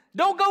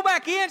 Don't go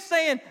back in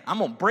saying, I'm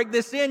going to break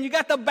this in. You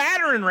got the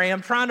battering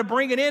ram trying to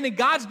bring it in, and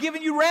God's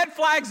giving you red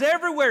flags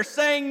everywhere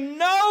saying,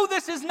 no,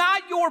 this is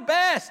not your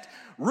best.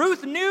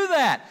 Ruth knew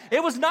that.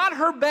 It was not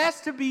her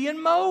best to be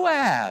in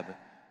Moab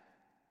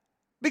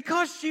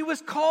because she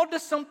was called to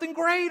something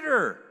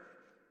greater.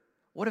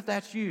 What if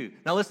that's you?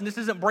 Now listen, this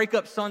isn't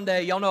Breakup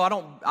Sunday. Y'all know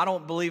I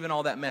don't believe in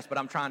all that mess, but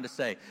I'm trying to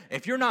say,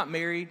 if you're not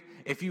married,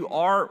 if you're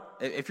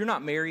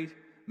not married,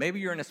 maybe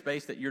you're in a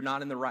space that you're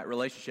not in the right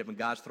relationship and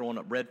God's throwing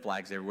up red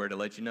flags everywhere to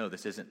let you know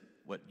this isn't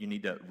what you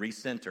need to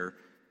recenter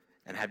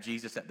and have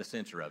Jesus at the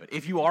center of it.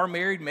 If you are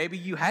married, maybe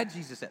you had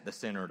Jesus at the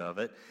center of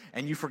it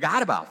and you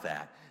forgot about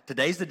that.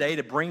 Today's the day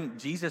to bring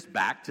Jesus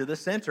back to the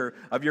center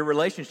of your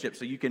relationship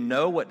so you can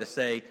know what to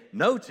say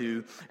no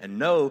to and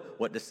know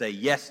what to say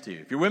yes to.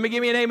 If you're with me,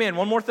 give me an amen.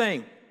 One more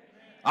thing.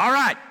 All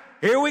right,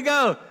 here we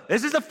go.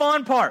 This is the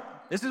fun part.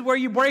 This is where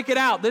you break it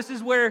out. This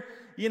is where,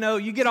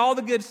 you get all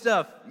the good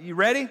stuff. You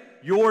ready?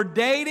 Your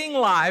dating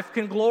life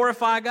can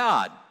glorify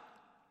God.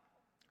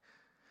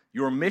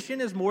 Your mission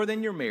is more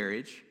than your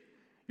marriage.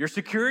 Your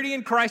security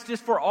in Christ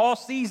is for all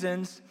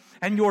seasons.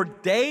 And your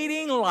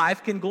dating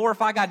life can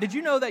glorify God. Did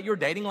you know that your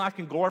dating life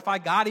can glorify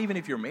God even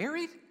if you're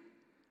married?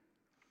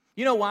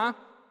 You know why?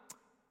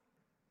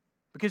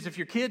 Because if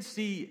your kids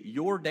see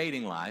your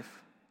dating life,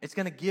 it's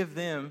going to give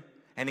them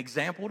an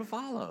example to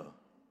follow.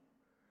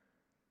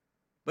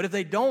 But if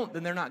they don't,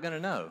 then they're not going to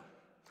know.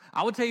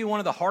 I would tell you one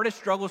of the hardest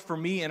struggles for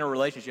me in a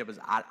relationship is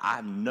I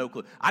have no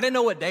clue. I didn't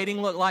know what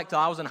dating looked like till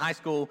I was in high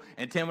school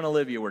and Tim and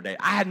Olivia were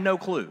dating. I had no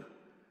clue.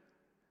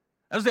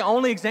 That was the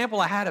only example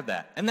I had of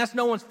that. And that's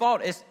no one's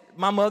fault. It's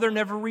my mother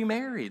never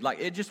remarried.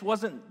 It just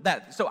wasn't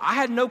that. So I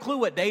had no clue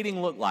what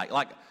dating looked like.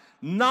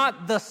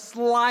 Not the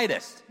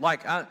slightest.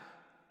 I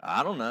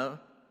don't know.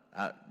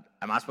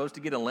 Am I supposed to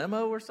get a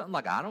limo or something?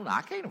 I don't know.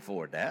 I can't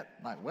afford that.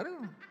 What?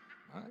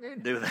 I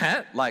can't do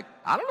that.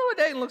 I don't know what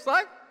dating looks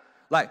like.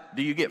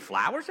 Do you get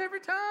flowers every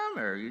time?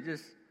 Or you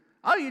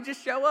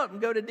just show up and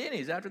go to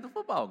Denny's after the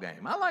football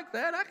game? I like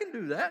that. I can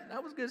do that.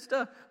 That was good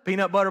stuff.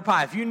 Peanut butter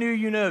pie. If you knew,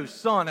 you know.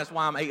 Son, that's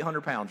why I'm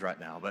 800 pounds right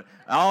now. But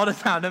all the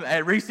time,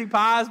 at Reese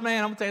Pies,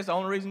 man, I'm going to tell you, it's the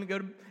only reason to go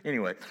to.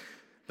 Anyway,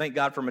 thank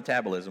God for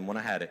metabolism when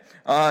I had it.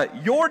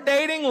 Your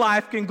dating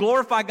life can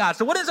glorify God.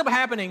 So what ends up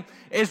happening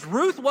is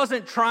Ruth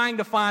wasn't trying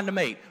to find a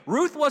mate.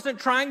 Ruth wasn't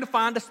trying to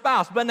find a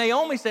spouse. But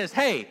Naomi says,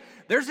 hey,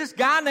 there's this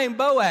guy named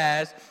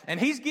Boaz, and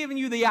he's giving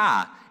you the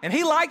eye. And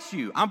he likes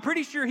you. I'm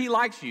pretty sure he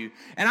likes you.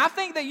 And I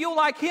think that you'll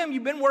like him.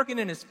 You've been working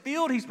in his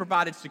field. He's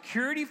provided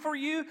security for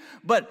you.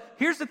 But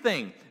here's the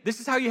thing. This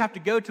is how you have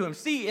to go to him.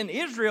 See, in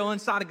Israel,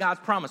 inside of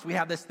God's promise, we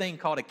have this thing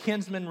called a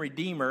kinsman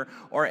redeemer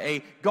or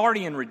a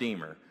guardian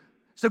redeemer.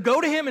 So go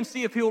to him and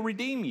see if he'll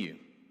redeem you.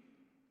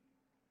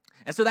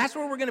 And so that's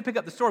where we're going to pick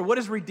up the story. What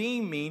does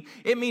redeem mean?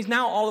 It means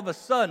now all of a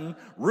sudden,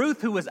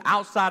 Ruth, who was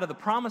outside of the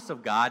promise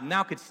of God,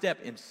 now could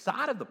step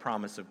inside of the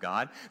promise of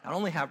God, not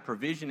only have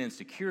provision and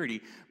security,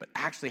 but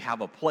actually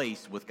have a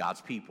place with God's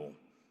people. It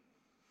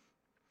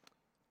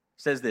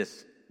says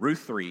this, Ruth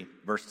 3,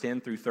 verse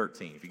 10 through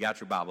 13, if you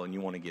got your Bible and you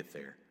want to get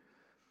there.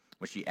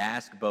 When she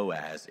asked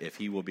Boaz if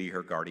he will be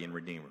her guardian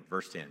redeemer.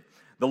 Verse 10,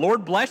 the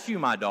Lord bless you,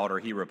 my daughter,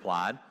 he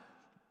replied.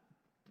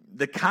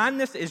 The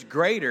kindness is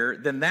greater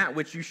than that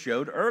which you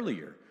showed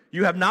earlier.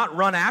 You have not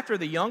run after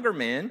the younger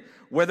men,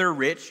 whether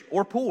rich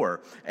or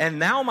poor. And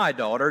now, my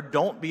daughter,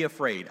 don't be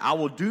afraid. I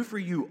will do for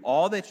you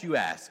all that you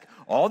ask.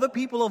 All the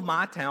people of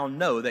my town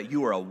know that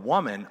you are a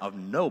woman of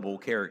noble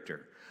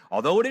character.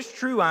 Although it is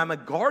true I am a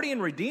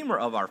guardian redeemer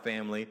of our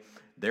family,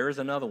 there is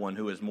another one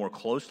who is more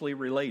closely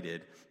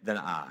related than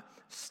I.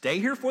 Stay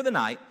here for the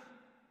night,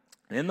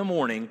 In the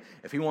morning,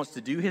 if he wants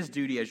to do his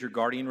duty as your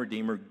guardian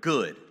redeemer,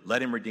 good,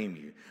 let him redeem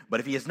you. But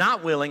if he is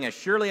not willing, as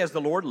surely as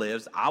the Lord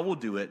lives, I will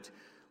do it.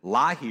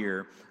 Lie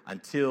here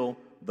until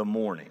the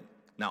morning.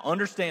 Now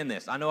understand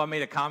this. I know I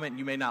made a comment and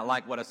you may not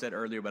like what I said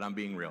earlier, but I'm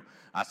being real.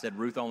 I said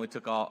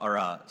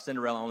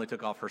Cinderella only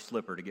took off her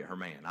slipper to get her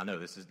man. I know,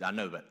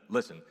 but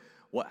listen,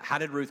 how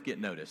did Ruth get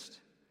noticed?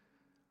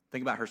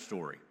 Think about her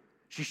story.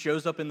 She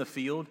shows up in the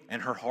field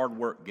and her hard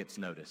work gets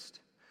noticed.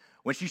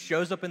 When she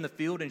shows up in the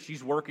field and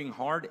she's working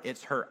hard,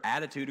 it's her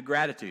attitude of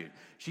gratitude.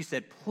 She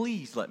said,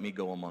 please let me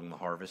go among the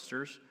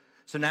harvesters.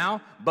 So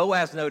now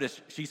Boaz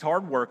noticed she's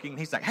hardworking.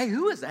 He's like, hey,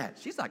 who is that?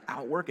 She's like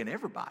outworking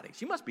everybody.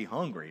 She must be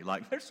hungry.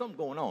 Like there's something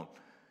going on.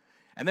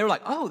 And they were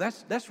like, oh,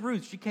 that's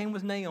Ruth. She came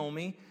with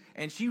Naomi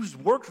and she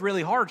worked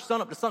really hard,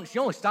 sun up to something. She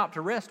only stopped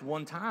to rest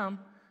one time.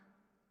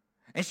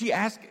 And she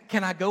asked,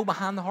 can I go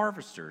behind the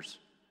harvesters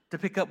to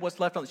pick up what's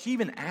left on? She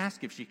even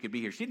asked if she could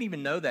be here. She didn't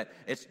even know that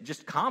it's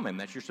just common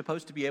that you're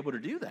supposed to be able to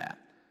do that.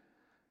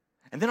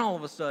 And then all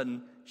of a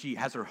sudden, she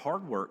has her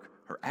hard work,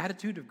 her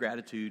attitude of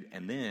gratitude,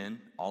 and then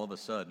all of a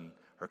sudden,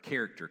 her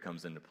character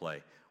comes into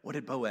play. What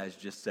did Boaz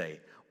just say?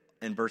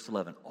 In verse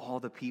 11, all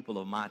the people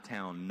of my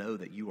town know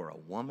that you are a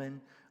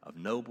woman of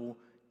noble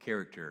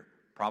character.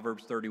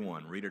 Proverbs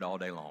 31, read it all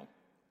day long.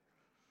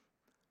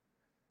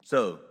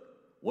 So,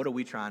 what are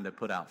we trying to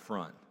put out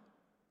front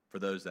for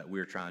those that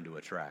we're trying to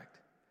attract?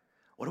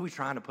 What are we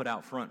trying to put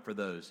out front for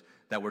those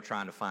that we're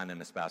trying to find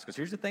in a spouse? Because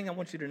here's the thing I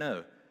want you to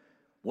know.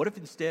 What if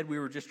instead we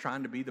were just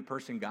trying to be the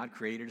person God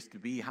created us to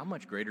be? How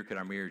much greater could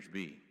our marriage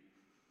be?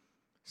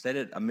 Said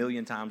it a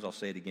million times, I'll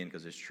say it again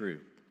because it's true.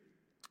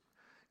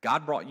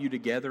 God brought you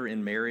together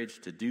in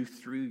marriage to do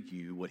through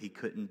you what he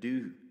couldn't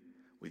do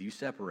with you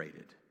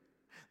separated.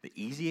 The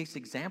easiest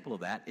example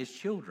of that is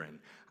children.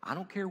 I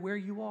don't care where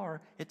you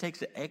are. It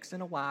takes an X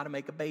and a Y to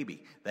make a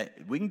baby.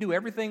 That we can do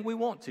everything we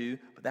want to,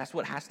 but that's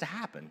what has to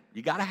happen.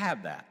 You got to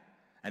have that,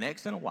 an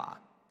X and a Y.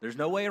 There's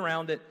no way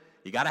around it.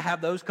 You got to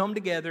have those come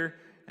together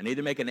and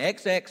either make an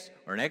XX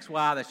or an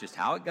XY. That's just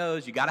how it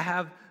goes.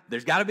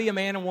 There's got to be a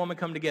man and woman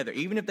come together.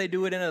 Even if they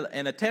do it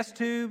in a test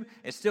tube,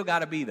 it's still got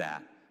to be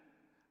that.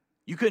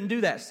 You couldn't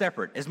do that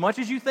separate. As much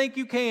as you think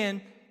you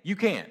can, you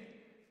can't.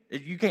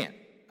 You can't.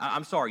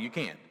 I'm sorry, you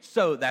can't.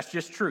 So that's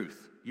just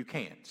truth. You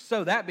can't.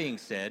 So that being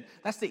said,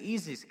 that's the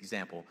easiest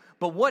example.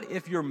 But what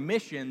if your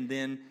mission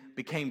then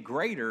became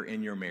greater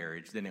in your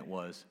marriage than it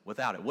was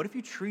without it? What if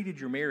you treated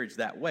your marriage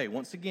that way?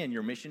 Once again,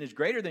 your mission is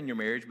greater than your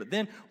marriage, but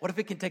then what if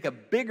it can take a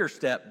bigger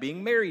step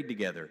being married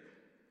together?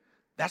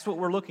 That's what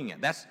we're looking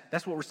at.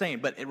 That's what we're saying.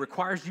 But it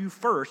requires you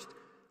first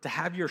to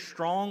have your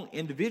strong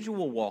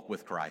individual walk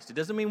with Christ. It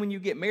doesn't mean when you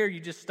get married, you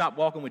just stop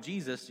walking with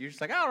Jesus. You're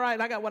just like, all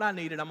right, I got what I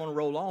needed. I'm going to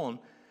roll on.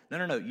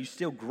 No. You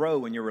still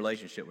grow in your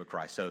relationship with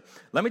Christ. So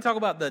let me talk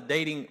about the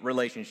dating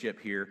relationship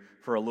here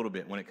for a little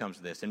bit when it comes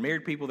to this. And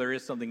married people, there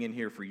is something in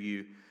here for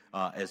you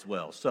as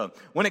well. So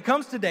when it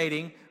comes to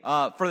dating,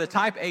 for the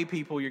type A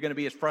people, you're going to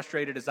be as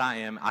frustrated as I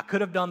am. I could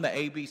have done the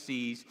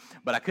ABCs,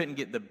 but I couldn't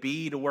get the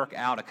B to work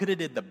out. I could have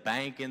did the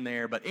bank in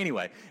there. But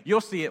anyway,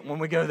 you'll see it when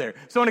we go there.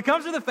 So when it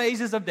comes to the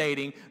phases of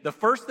dating, the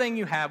first thing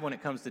you have when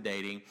it comes to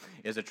dating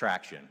is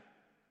attraction.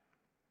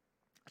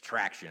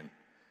 Attraction.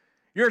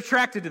 You're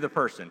attracted to the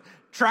person.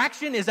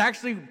 Traction is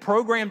actually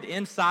programmed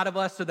inside of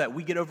us so that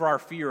we get over our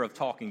fear of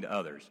talking to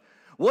others.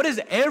 What is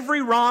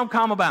every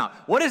rom-com about?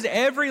 What is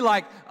every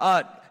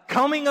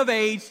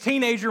coming-of-age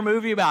teenager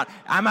movie about?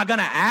 Am I going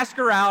to ask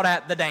her out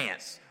at the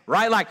dance?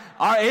 Right?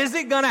 Is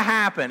it going to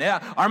happen? Or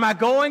am I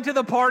going to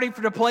the party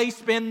to play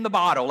spin the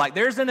bottle?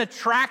 There's an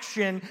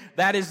attraction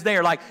that is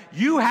there.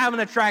 You have an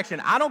attraction.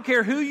 I don't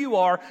care who you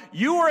are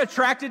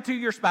attracted to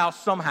your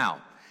spouse somehow.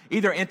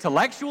 Either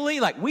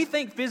intellectually, we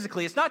think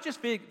physically. It's not just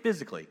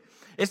physically.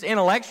 It's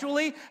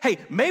intellectually. Hey,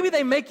 maybe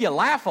they make you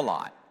laugh a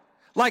lot.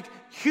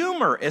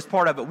 Humor is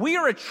part of it. We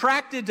are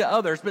attracted to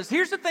others. But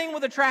here's the thing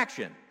with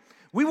attraction.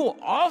 We will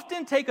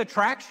often take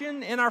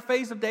attraction in our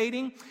phase of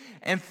dating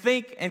and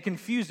think and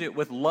confuse it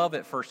with love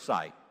at first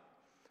sight.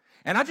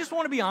 And I just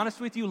want to be honest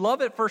with you.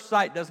 Love at first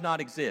sight does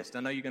not exist. I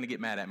know you're going to get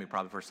mad at me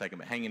probably for a second,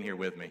 but hang in here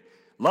with me.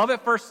 Love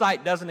at first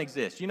sight doesn't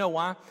exist. You know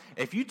why?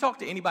 If you talk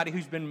to anybody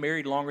who's been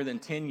married longer than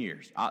 10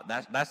 years,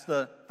 that's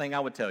the thing I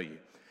would tell you.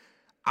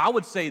 I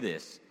would say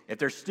this, if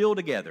they're still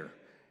together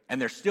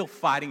and they're still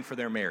fighting for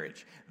their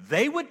marriage,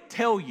 they would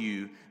tell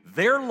you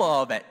their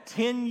love at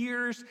 10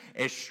 years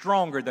is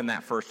stronger than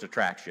that first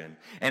attraction.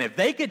 And if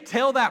they could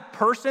tell that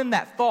person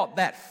that thought,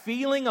 that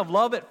feeling of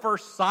love at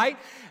first sight,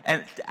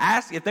 and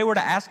if they were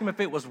to ask them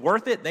if it was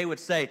worth it, they would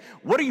say,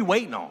 what are you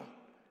waiting on?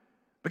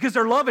 Because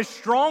their love is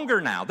stronger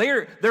now.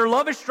 Their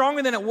love is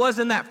stronger than it was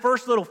in that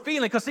first little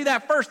feeling. Because see,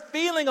 that first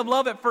feeling of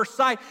love at first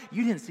sight,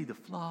 you didn't see the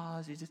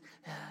flaws. You just,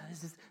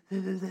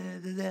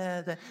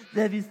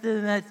 love you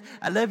so much.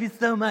 I love you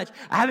so much.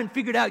 I haven't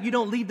figured out you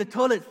don't leave the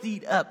toilet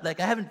seat up. I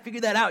haven't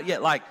figured that out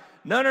yet.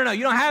 No.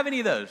 You don't have any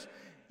of those.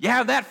 You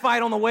have that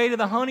fight on the way to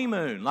the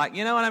honeymoon. Like,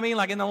 you know what I mean?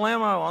 Like in the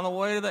limo on the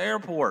way to the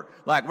airport.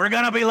 Like, we're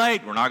going to be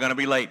late. We're not going to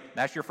be late.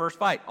 That's your first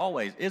fight.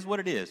 Always. Is what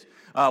it is.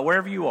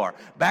 Wherever you are.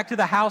 Back to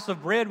the house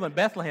of bread when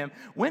Bethlehem.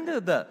 When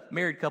did the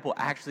married couple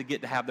actually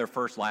get to have their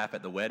first laugh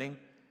at the wedding?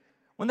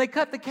 When they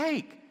cut the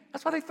cake.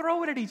 That's why they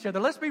throw it at each other.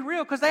 Let's be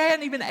real. Because they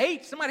hadn't even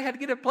ate. Somebody had to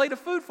get a plate of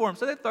food for them.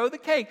 So they throw the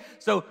cake.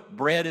 So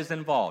bread is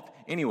involved.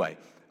 Anyway,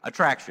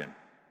 attraction.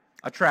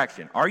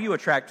 Attraction. Are you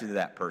attracted to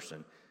that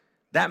person?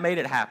 That made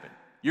it happen.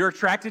 You're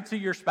attracted to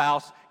your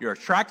spouse. You're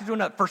attracted to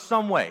another for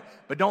some way,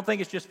 but don't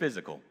think it's just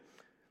physical.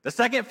 The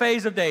second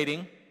phase of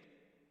dating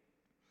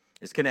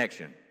is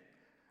connection.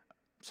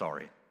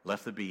 Sorry,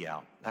 left the B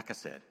out. Like I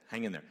said,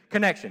 hang in there.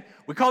 Connection.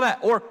 We call that,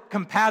 or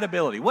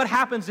compatibility. What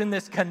happens in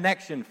this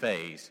connection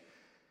phase?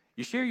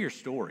 You share your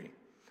story.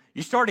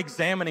 You start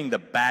examining the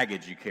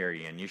baggage you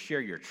carry in. You share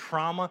your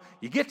trauma.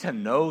 You get to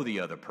know the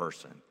other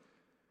person.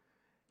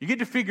 You get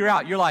to figure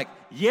out, you're like,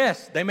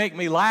 yes, they make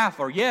me laugh,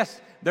 or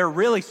yes, they're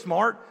really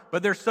smart,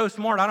 but they're so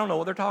smart, I don't know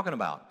what they're talking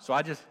about. So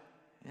I just,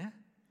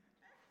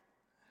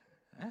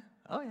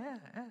 oh yeah,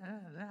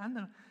 I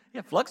know.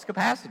 Yeah, flux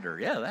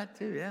capacitor, yeah, that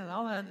too, yeah,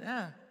 all that,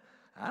 yeah.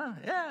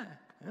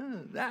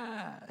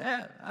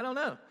 I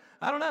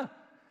don't know.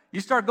 You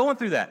start going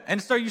through that.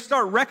 And so you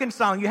start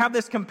reconciling. You have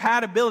this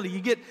compatibility.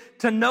 You get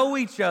to know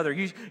each other.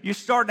 You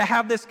start to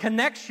have this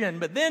connection.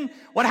 But then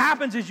what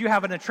happens is you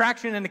have an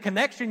attraction and a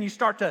connection. You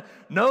start to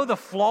know the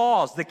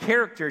flaws, the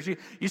characters.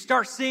 You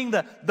start seeing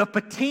the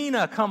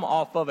patina come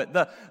off of it,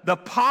 the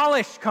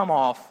polish come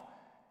off,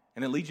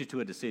 and it leads you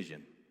to a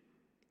decision.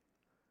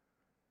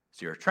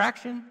 So your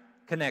attraction,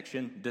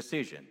 connection,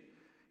 decision.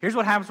 Here's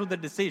what happens with the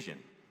decision.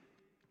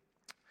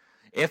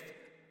 If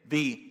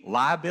the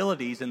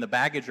liabilities and the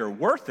baggage are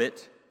worth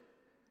it,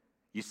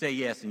 you say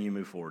yes and you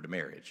move forward to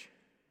marriage.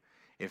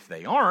 If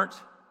they aren't,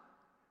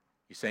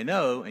 you say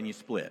no and you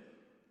split.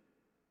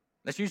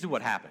 That's usually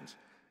what happens,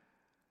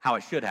 how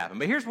it should happen.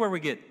 But here's where we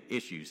get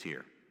issues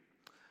here.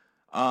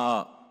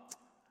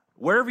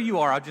 Wherever you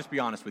are, I'll just be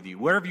honest with you,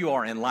 wherever you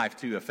are in life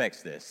too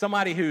affects this.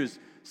 Somebody who's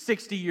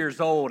 60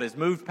 years old has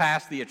moved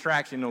past the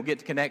attraction and will get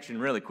to connection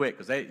really quick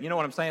because they, you know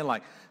what I'm saying,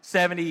 like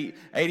 70,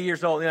 80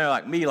 years old, you know,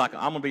 like me, like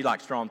I'm going to be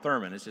like Strom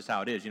Thurmond. It's just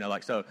how it is, you know,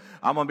 like, so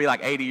I'm going to be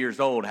like 80 years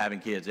old having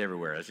kids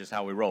everywhere. That's just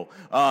how we roll.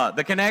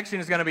 The connection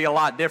is going to be a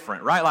lot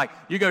different, right? Like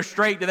you go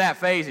straight to that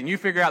phase and you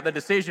figure out the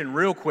decision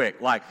real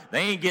quick. Like they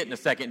ain't getting a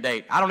second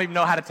date. I don't even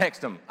know how to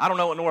text them. I don't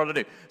know what in the world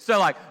to do. So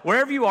like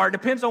wherever you are, it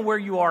depends on where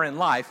you are in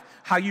life,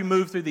 how you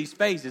move through these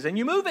phases. And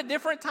you move at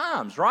different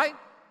times, right?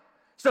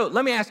 So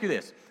let me ask you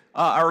this.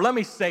 Or let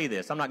me say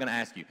this, I'm not going to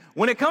ask you.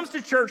 When it comes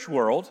to church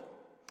world,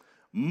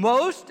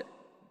 most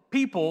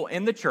people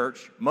in the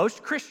church,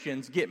 most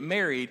Christians get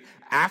married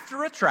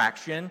after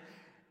attraction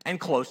and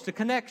close to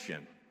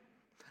connection.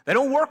 They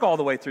don't work all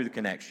the way through the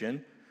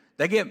connection.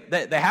 They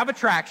have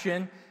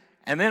attraction,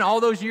 and then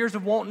all those years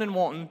of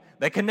wanting,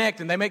 they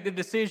connect and they make the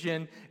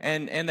decision,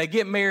 and they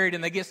get married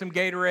and they get some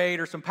Gatorade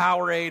or some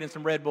Powerade and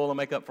some Red Bull and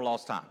make up for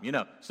lost time. You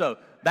know, so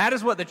that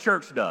is what the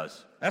church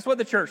does. That's what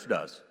the church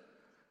does.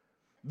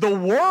 The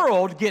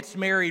world gets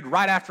married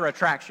right after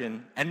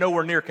attraction and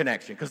nowhere near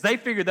connection because they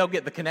figure they'll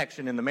get the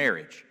connection in the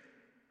marriage.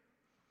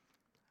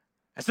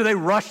 And so they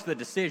rush the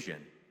decision.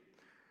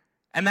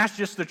 And that's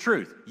just the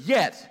truth.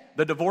 Yet,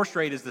 the divorce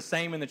rate is the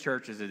same in the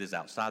church as it is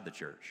outside the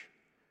church.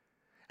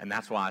 And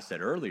that's why I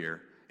said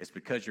earlier, it's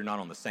because you're not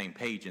on the same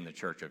page in the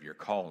church of your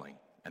calling.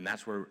 And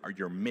that's where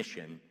your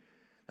mission,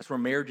 that's where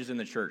marriages in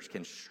the church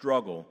can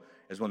struggle,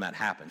 is when that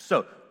happens.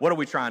 So, what are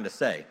we trying to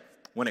say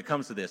when it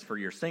comes to this for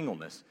your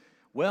singleness?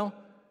 Well,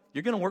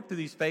 you're going to work through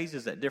these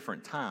phases at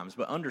different times,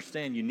 but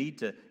understand you need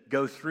to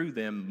go through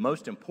them,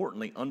 most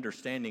importantly,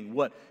 understanding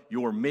what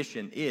your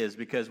mission is,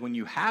 because when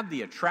you have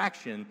the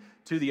attraction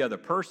to the other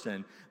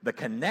person, the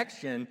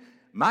connection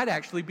might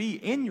actually be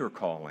in your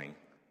calling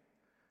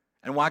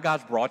and why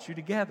God's brought you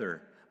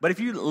together. But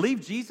if you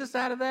leave Jesus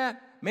out of that,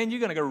 man,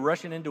 you're going to go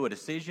rushing into a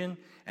decision,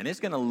 and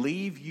it's going to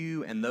leave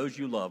you and those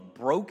you love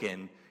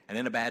broken and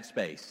in a bad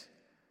space.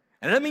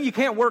 And it doesn't mean you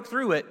can't work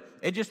through it.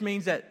 It just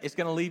means that it's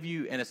going to leave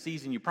you in a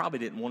season you probably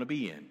didn't want to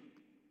be in.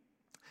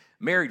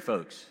 Married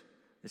folks,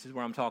 this is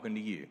where I'm talking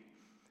to you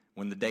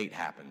when the date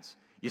happens.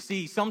 You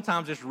see,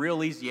 sometimes it's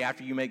real easy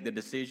after you make the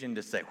decision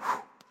to say,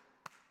 whew,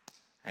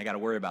 I ain't got to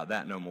worry about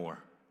that no more.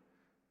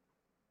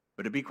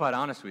 But to be quite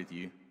honest with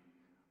you,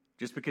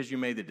 just because you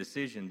made the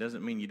decision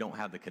doesn't mean you don't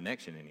have the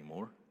connection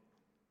anymore,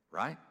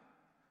 right?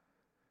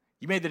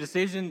 You made the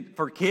decision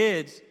for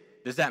kids.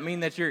 Does that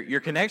mean that your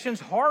connection's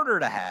harder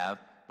to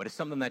have, but it's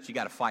something that you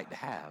got to fight to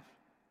have?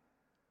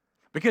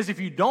 Because if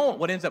you don't,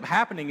 what ends up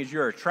happening is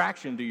your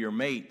attraction to your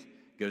mate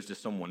goes to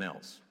someone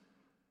else.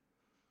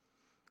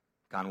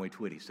 Conway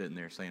Twitty sitting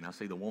there saying, I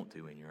see the want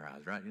to in your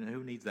eyes, right? You know,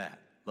 who needs that?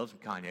 Love some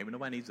Kanye, but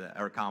nobody needs that.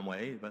 Or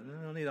Conway, but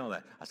I don't need all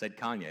that. I said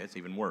Kanye, it's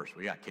even worse.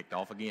 We got kicked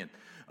off again.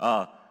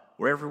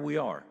 Wherever we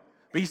are.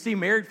 But you see,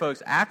 married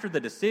folks, after the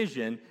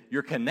decision,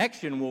 your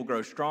connection will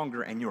grow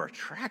stronger and your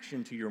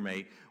attraction to your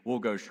mate will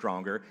go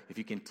stronger if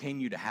you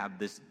continue to have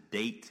this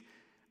date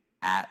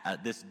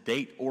at this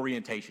date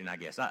orientation, I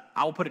guess.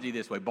 I'll put it to you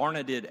this way.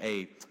 Barna did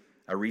a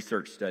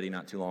research study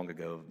not too long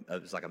ago.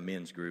 It was like a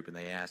men's group, and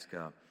they asked,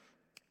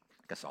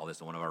 I saw this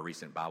in one of our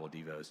recent Bible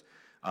Devos.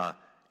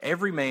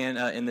 Every man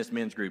in this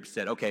men's group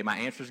said, okay, my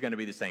answer is going to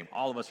be the same.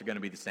 All of us are going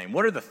to be the same.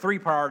 What are the 3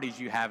 priorities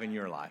you have in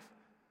your life?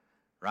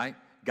 Right?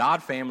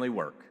 God, family,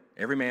 work.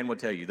 Every man would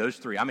tell you those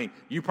 3. I mean,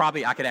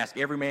 I could ask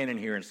every man in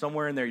here, and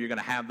somewhere in there you're going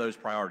to have those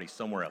priorities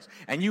somewhere else.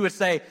 And you would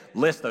say,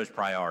 list those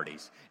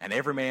priorities. And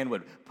every man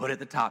would put at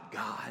the top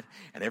God,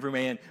 and every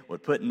man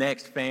would put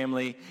next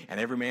family, and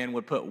every man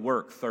would put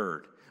work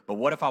third. But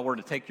what if I were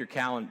to take your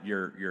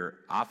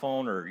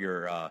iPhone or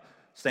your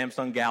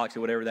Samsung Galaxy,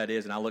 whatever that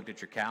is, and I looked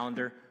at your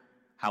calendar?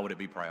 How would it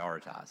be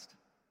prioritized?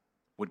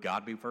 Would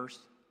God be first?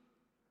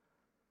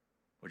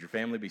 Would your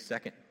family be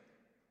second?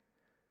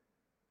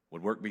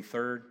 Would work be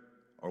third?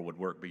 Or would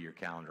work be your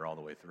calendar all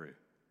the way through?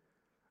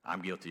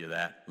 I'm guilty of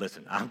that.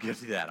 Listen, I'm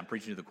guilty of that. I'm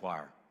preaching to the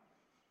choir.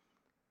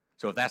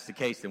 So if that's the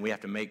case, then we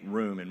have to make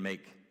room and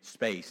make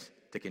space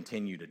to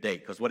continue to date.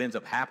 Because what ends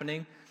up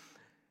happening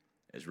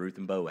is Ruth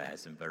and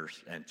Boaz in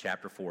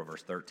chapter 4,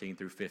 verse 13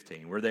 through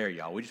 15. We're there,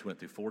 y'all. We just went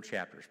through 4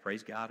 chapters.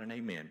 Praise God and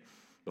amen.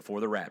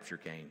 Before the rapture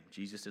came.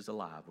 Jesus is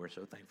alive. We're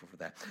so thankful for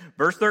that.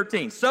 Verse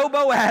 13. So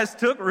Boaz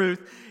took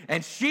Ruth,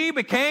 and she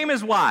became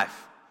his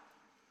wife.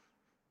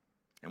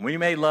 And when he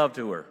made love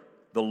to her,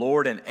 the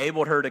Lord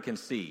enabled her to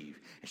conceive.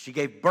 And she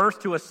gave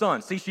birth to a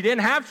son. See, she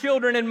didn't have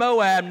children in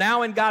Moab.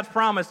 Now in God's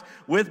promise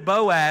with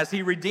Boaz,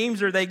 he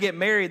redeems her. They get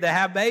married. They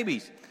have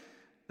babies.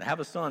 They have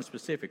a son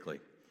specifically.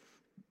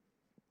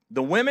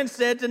 The women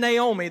said to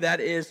Naomi, that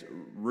is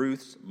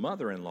Ruth's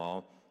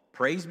mother-in-law,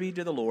 praise be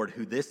to the Lord,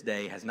 who this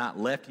day has not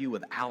left you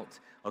without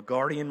a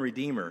guardian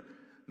redeemer.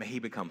 May he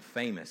become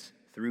famous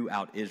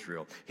throughout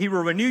Israel. He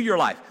will renew your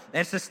life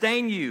and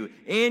sustain you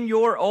in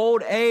your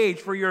old age.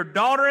 For your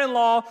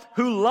daughter-in-law,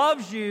 who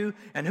loves you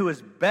and who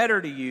is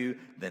better to you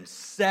than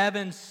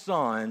 7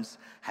 sons,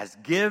 has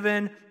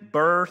given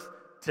birth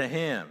to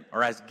him,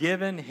 or has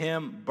given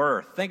him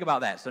birth. Think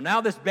about that. So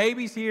now this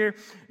baby's here.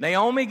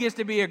 Naomi gets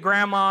to be a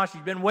grandma.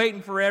 She's been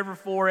waiting forever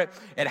for it.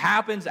 It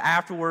happens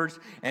afterwards,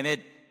 and if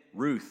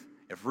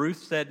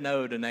Ruth said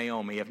no to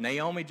Naomi, if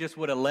Naomi just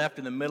would have left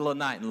in the middle of the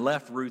night and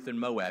left Ruth in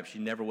Moab, she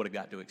never would have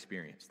got to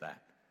experience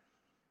that.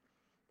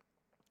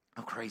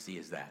 How crazy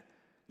is that?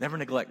 Never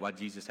neglect why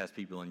Jesus has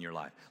people in your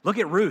life. Look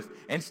at Ruth.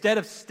 Instead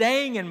of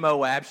staying in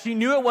Moab, she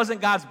knew it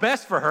wasn't God's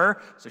best for her,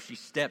 so she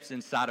steps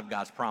inside of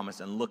God's promise,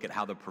 and look at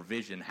how the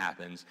provision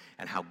happens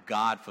and how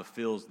God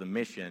fulfills the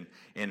mission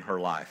in her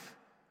life.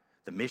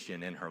 The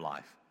mission in her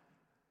life.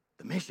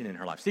 The mission in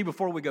her life. See,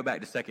 before we go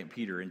back to 2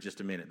 Peter in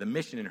just a minute, the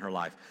mission in her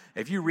life.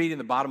 If you read in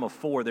the bottom of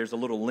 4, there's a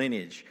little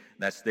lineage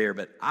that's there,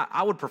 but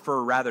I would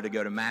prefer rather to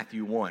go to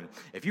Matthew 1.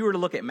 If you were to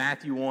look at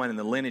Matthew 1 and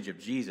the lineage of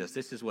Jesus,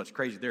 this is what's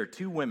crazy. There are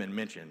 2 women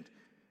mentioned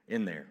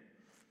in there.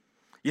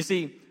 You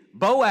see,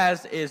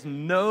 Boaz is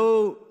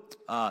no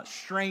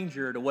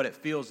stranger to what it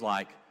feels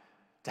like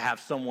to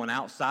have someone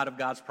outside of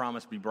God's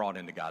promise be brought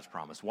into God's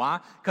promise. Why?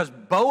 Because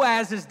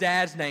Boaz's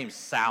dad's name's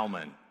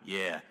Salmon.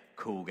 Yeah.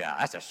 Cool guy.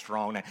 That's a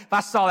strong name. If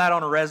I saw that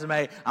on a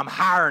resume, I'm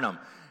hiring him.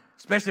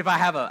 Especially if I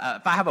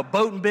have a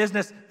boating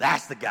business,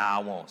 that's the guy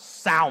I want.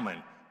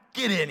 Salmon.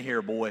 Get in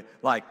here, boy.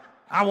 Like,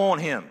 I want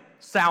him.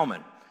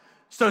 Salmon.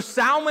 So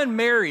Salmon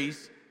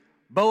marries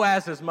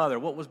Boaz's mother.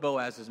 What was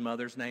Boaz's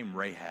mother's name?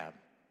 Rahab.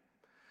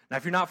 Now,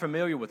 if you're not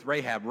familiar with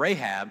Rahab,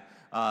 Rahab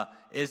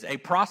is a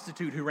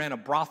prostitute who ran a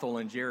brothel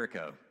in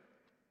Jericho.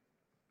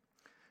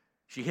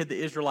 She hid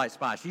the Israelite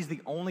spies. She's the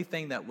only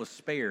thing that was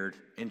spared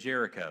in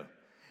Jericho.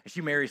 And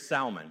she marries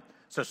Salmon.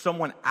 So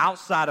someone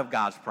outside of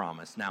God's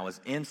promise now is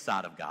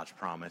inside of God's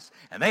promise.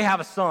 And they have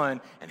a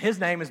son, and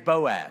his name is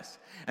Boaz.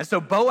 And so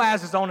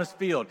Boaz is on his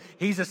field.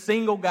 He's a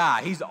single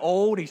guy. He's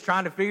old. He's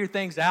trying to figure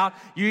things out.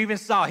 You even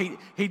saw,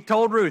 he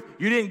told Ruth,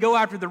 you didn't go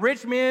after the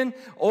rich men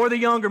or the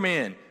younger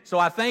men. So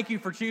I thank you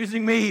for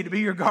choosing me to be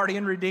your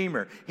guardian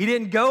redeemer. He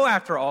didn't go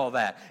after all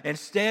that.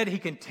 Instead, he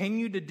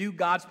continued to do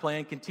God's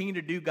plan, continued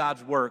to do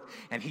God's work.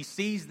 And he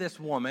sees this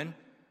woman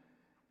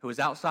who is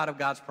outside of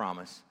God's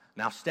promise,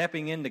 now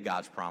stepping into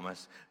God's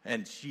promise,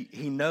 and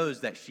he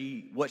knows that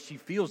what she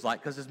feels like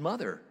because his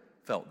mother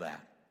felt that.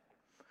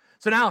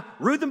 So now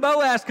Ruth and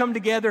Boaz come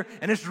together,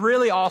 and it's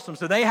really awesome.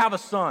 So they have a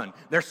son.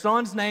 Their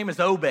son's name is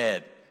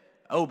Obed.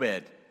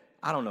 Obed.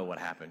 I don't know what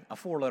happened. A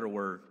 4-letter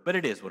word, but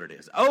it is what it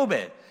is.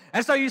 Obed.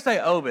 And so you say,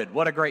 Obed,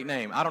 what a great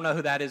name. I don't know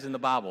who that is in the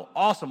Bible.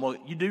 Awesome. Well,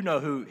 you do know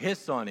who his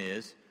son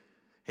is.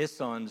 His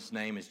son's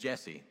name is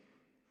Jesse.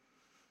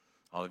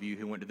 All of you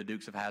who went to the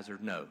Dukes of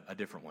Hazzard know a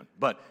different one.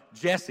 But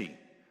Jesse,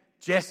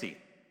 the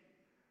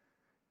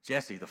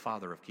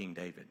father of King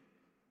David.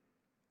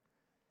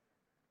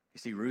 You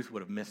see, Ruth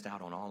would have missed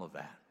out on all of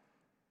that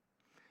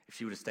if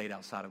she would have stayed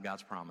outside of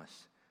God's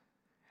promise.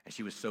 And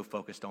she was so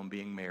focused on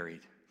being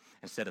married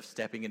instead of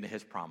stepping into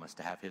his promise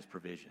to have his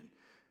provision.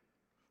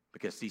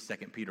 Because see, 2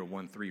 Peter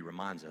 1:3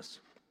 reminds us,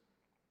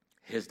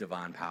 his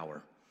divine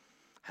power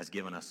has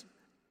given us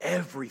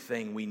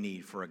everything we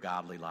need for a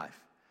godly life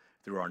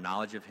through our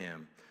knowledge of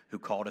him who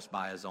called us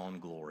by his own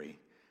glory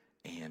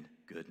and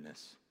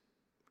goodness.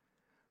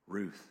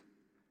 Ruth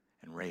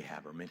and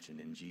Rahab are mentioned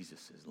in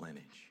Jesus'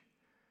 lineage.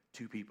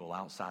 2 people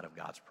outside of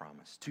God's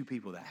promise. 2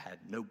 people that had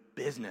no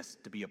business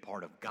to be a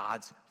part of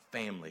God's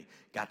family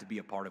got to be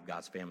a part of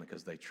God's family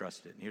because they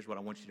trusted. And here's what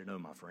I want you to know,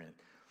 my friend.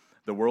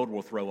 The world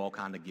will throw all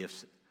kinds of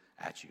gifts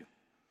at you,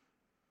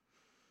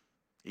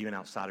 even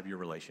outside of your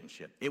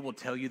relationship. It will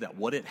tell you that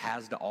what it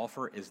has to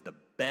offer is the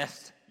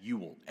best you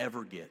will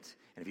ever get.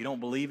 And if you don't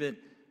believe it,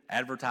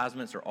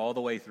 advertisements are all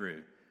the way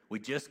through. We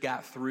just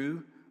got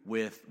through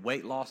with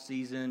weight loss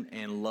season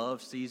and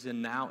love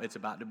season. Now it's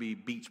about to be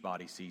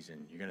Beachbody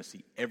season. You're going to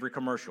see every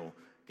commercial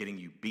getting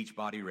you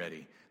Beachbody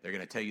ready. They're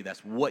going to tell you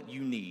that's what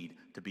you need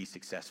to be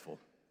successful.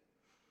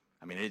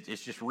 I mean,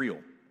 it's just real.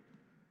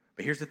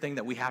 But here's the thing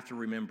that we have to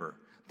remember.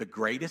 The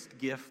greatest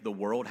gift the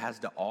world has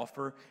to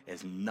offer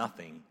is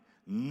nothing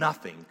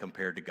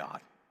compared to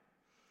God.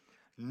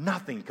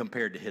 Nothing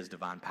compared to his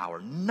divine power.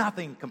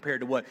 Nothing compared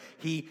to what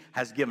he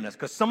has given us.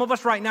 Because some of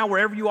us right now,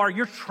 wherever you are,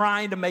 you're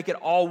trying to make it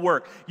all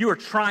work. You are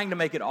trying to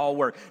make it all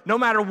work. No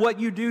matter what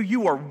you do,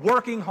 you are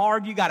working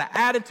hard. You got an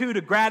attitude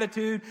of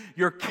gratitude.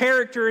 Your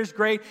character is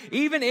great.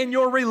 Even in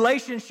your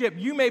relationship,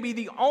 you may be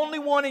the only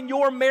one in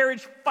your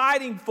marriage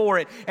fighting for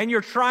it. And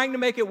you're trying to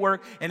make it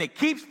work. And it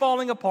keeps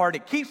falling apart.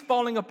 It keeps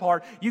falling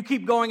apart. You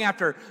keep going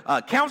after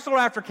counselor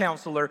after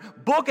counselor,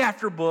 book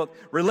after book,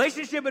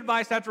 relationship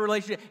advice after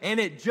relationship. And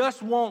it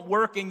just won't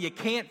work, and you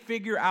can't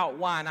figure out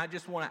why. And I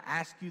just want to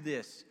ask you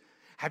this.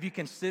 Have you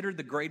considered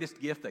the greatest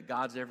gift that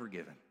God's ever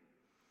given?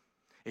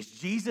 Is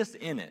Jesus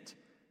in it?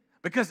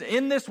 Because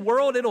in this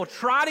world, it'll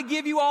try to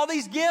give you all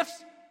these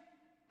gifts.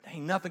 There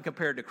ain't nothing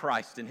compared to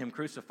Christ and him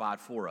crucified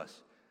for us.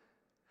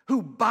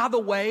 Who, by the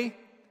way,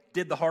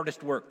 did the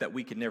hardest work that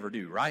we could never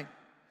do, right?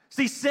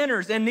 See,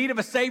 sinners in need of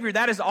a Savior,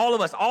 that is all of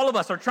us. All of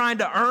us are trying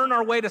to earn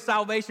our way to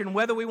salvation,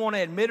 whether we want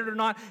to admit it or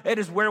not. It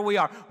is where we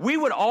are. We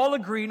would all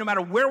agree, no matter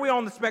where we are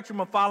on the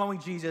spectrum of following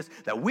Jesus,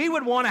 that we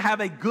would want to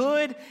have a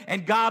good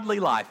and godly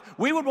life.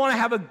 We would want to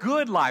have a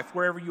good life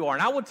wherever you are.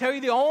 And I will tell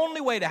you the only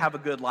way to have a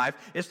good life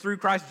is through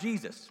Christ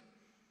Jesus.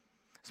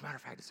 As a matter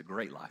of fact, it's a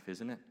great life,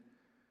 isn't it?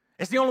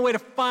 It's the only way to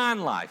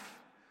find life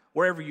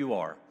wherever you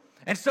are.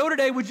 And so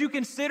today, would you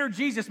consider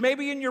Jesus?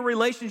 Maybe in your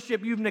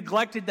relationship, you've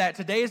neglected that.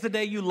 Today is the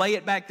day you lay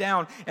it back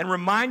down and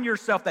remind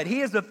yourself that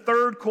he is the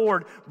third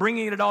cord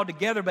bringing it all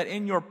together. But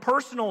in your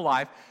personal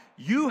life,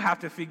 you have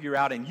to figure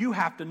out and you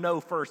have to know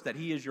first that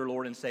he is your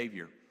Lord and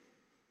Savior.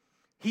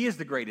 He is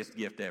the greatest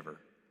gift ever.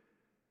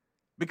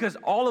 Because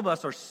all of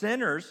us are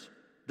sinners,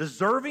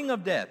 deserving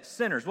of death.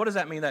 Sinners. What does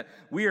that mean? That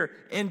we are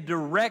in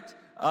direct,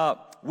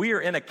 we are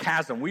in a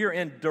chasm. We are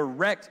in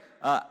direct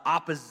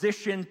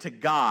opposition to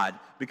God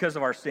because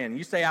of our sin.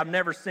 You say, I've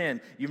never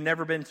sinned. You've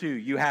never been to.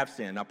 You have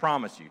sinned. I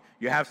promise you.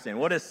 You have sinned.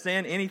 What is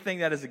sin? Anything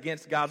that is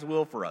against God's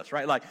will for us,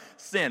 right? Like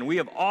sin. We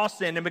have all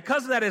sinned. And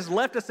because of that, it has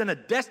left us in a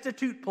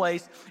destitute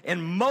place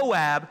in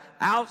Moab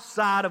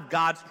outside of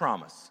God's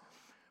promise.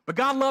 But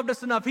God loved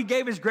us enough. He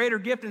gave his greater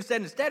gift and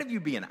said, instead of you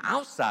being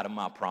outside of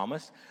my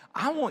promise,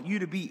 I want you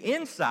to be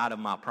inside of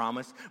my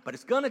promise, but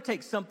it's going to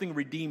take something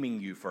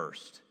redeeming you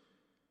first.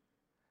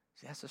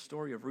 See, that's the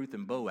story of Ruth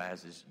and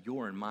Boaz, is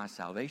your and my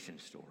salvation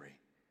story.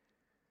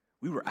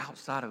 We were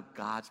outside of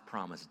God's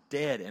promise,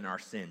 dead in our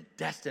sin,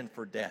 destined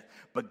for death.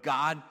 But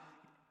God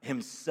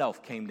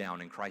himself came down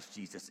in Christ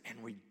Jesus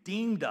and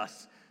redeemed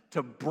us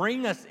to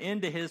bring us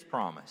into his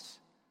promise.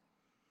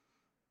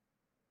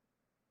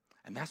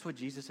 And that's what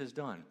Jesus has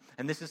done.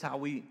 And this is how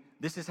we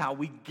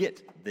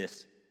get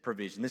this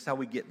provision. This is how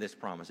we get this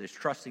promise. It's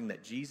trusting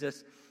that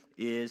Jesus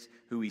is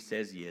who he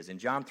says he is. And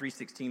John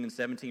 3:16 and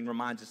 17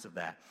 reminds us of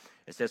that.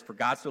 It says, for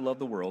God so loved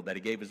the world that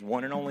he gave his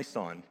one and only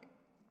Son,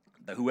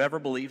 that whoever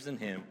believes in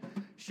him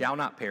shall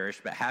not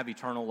perish but have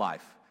eternal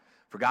life.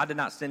 For God did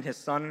not send his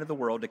Son into the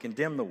world to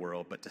condemn the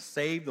world, but to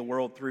save the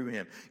world through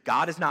him.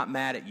 God is not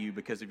mad at you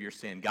because of your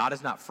sin. God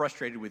is not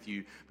frustrated with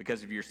you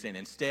because of your sin.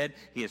 Instead,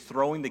 he is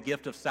throwing the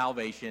gift of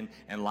salvation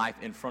and life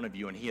in front of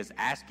you, and he is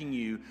asking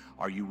you,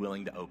 are you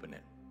willing to open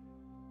it?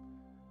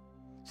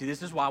 See,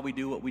 this is why we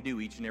do what we do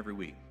each and every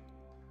week.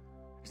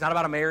 It's not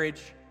about a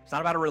marriage. It's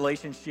not about a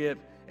relationship.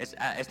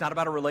 It's not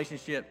about a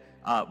relationship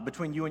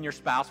between you and your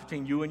spouse,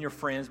 between you and your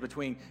friends,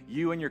 between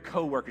you and your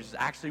coworkers. It's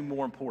actually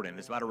more important.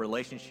 It's about a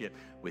relationship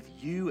with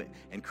you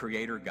and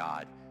Creator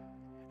God.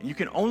 And you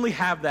can only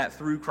have that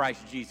through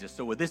Christ Jesus.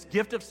 So with this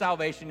gift of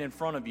salvation in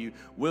front of you,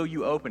 will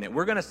you open it?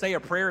 We're going to say a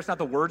prayer. It's not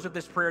the words of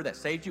this prayer that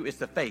saved you. It's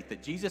the faith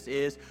that Jesus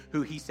is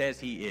who he says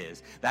he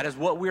is. That is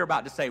what we're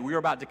about to say. We're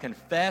about to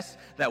confess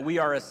that we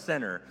are a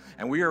sinner.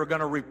 And we are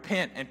going to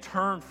repent and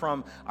turn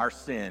from our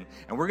sin.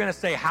 And we're going to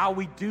say how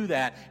we do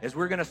that is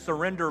we're going to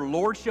surrender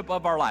lordship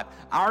of our life.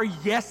 Our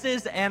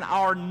yeses and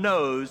our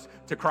nos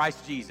to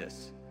Christ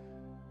Jesus.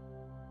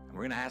 And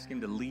we're going to ask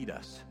him to lead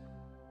us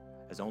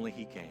as only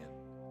he can.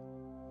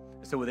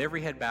 So with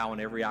every head bowed and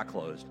every eye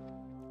closed,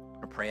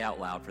 I pray out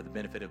loud for the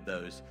benefit of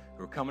those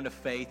who are coming to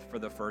faith for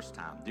the first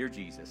time. Dear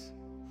Jesus,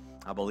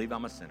 I believe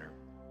I'm a sinner,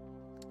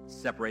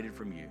 separated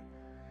from you.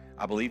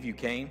 I believe you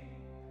came,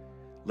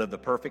 lived the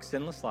perfect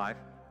sinless life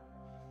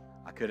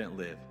I couldn't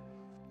live,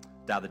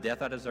 died the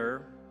death I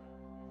deserve,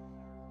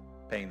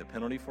 paying the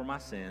penalty for my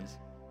sins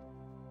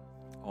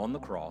on the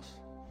cross,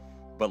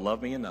 but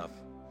loved me enough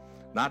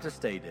not to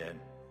stay dead,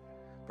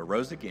 but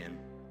rose again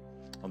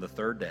on the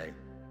third day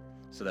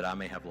so that I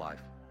may have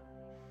life.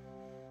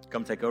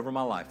 Come take over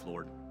my life,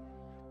 Lord.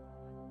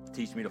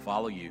 Teach me to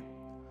follow you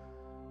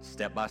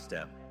step by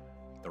step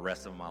the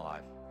rest of my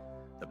life,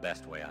 the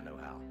best way I know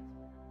how.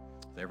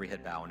 With every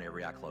head bowed and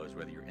every eye closed,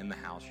 whether you're in the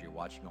house or you're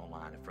watching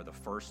online, and for the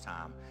first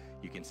time,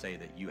 you can say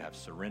that you have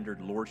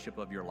surrendered lordship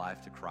of your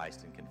life to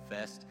Christ and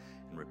confessed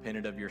and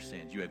repented of your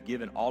sins. You have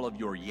given all of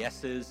your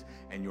yeses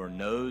and your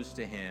nos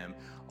to him.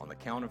 On the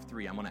count of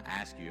 3, I'm going to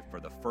ask you, if for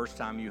the first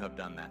time you have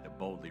done that, to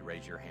boldly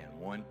raise your hand.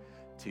 1,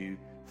 2,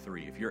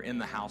 3. If you're in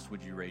the house,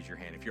 would you raise your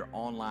hand? If you're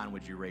online,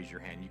 would you raise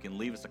your hand? You can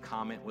leave us a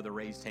comment with a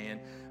raised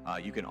hand.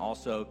 You can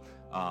also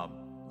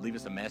leave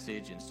us a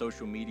message in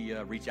social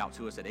media. Reach out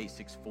to us at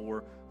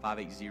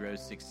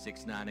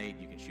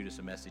 864-580-6698. You can shoot us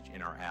a message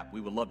in our app.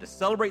 We would love to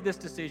celebrate this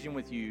decision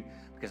with you,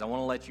 because I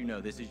want to let you know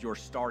this is your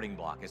starting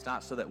block. It's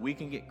not so that we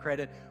can get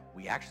credit.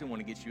 We actually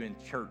want to get you in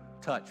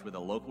touch with a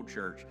local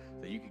church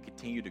so that you can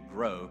continue to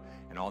grow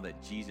in all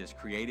that Jesus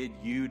created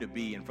you to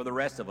be. And for the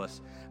rest of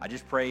us, I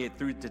just pray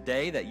through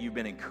today that you've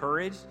been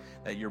encouraged,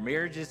 that your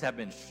marriages have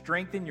been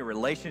strengthened, your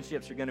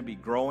relationships are going to be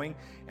growing,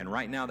 and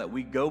right now that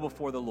we go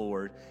before the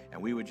Lord and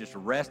we would just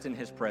rest in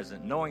his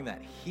presence, knowing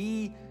that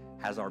he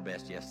has our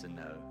best yes and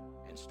no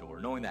in store,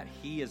 knowing that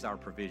he is our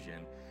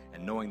provision,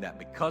 and knowing that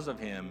because of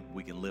him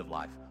we can live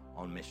life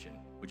on mission.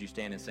 Would you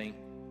stand and sing?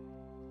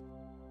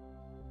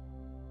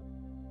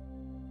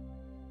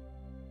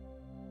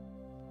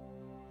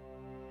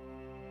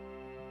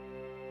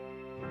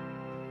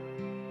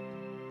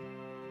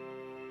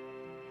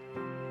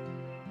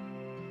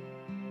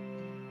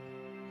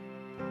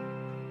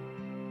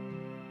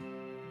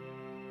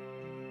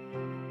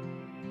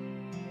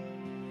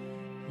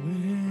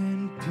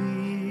 When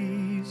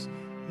peace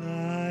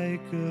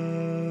like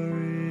a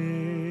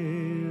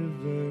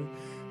river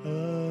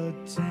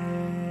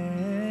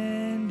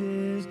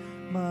attendeth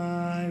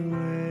my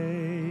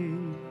way,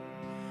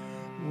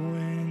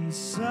 when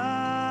sorrow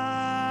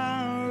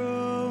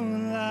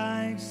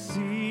like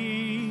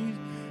seas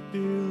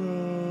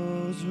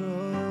billows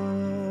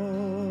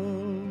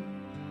roll,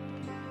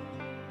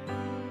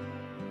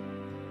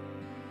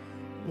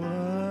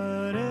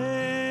 whatever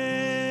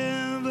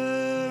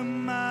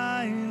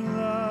my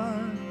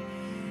lot,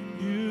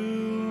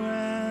 you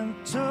have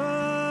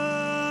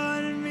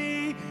taught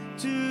me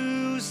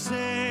to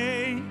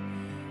say,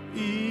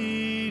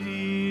 it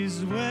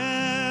is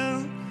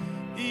well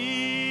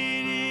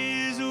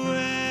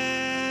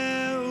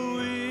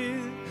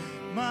with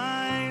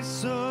my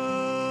soul.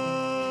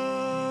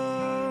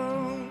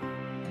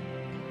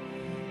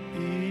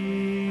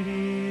 It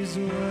is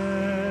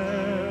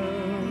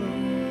well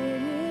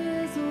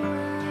with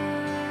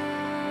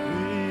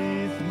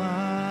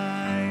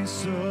my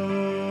soul.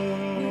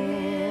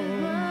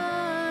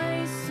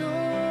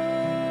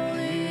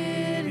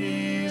 It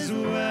is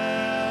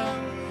well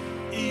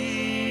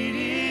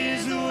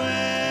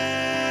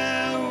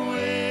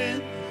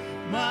with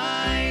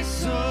my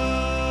soul.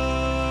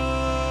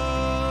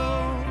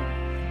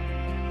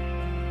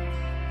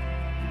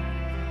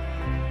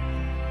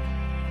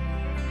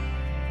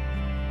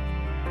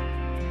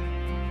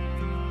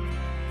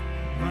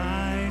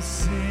 My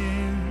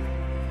sin,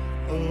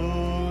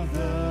 oh,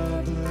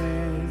 the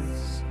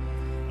bliss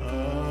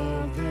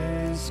of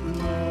this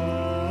glorious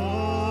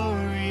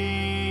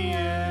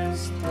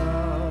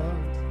thought.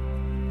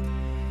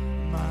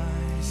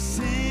 My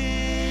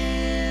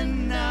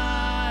sin,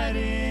 not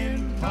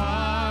in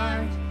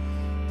part,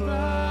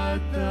 but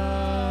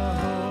the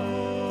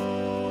whole,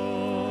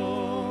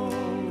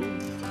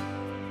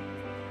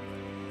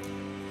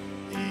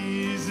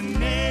 is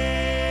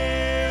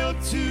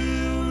nailed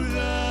to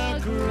the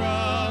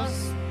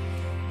cross,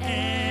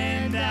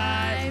 and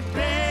I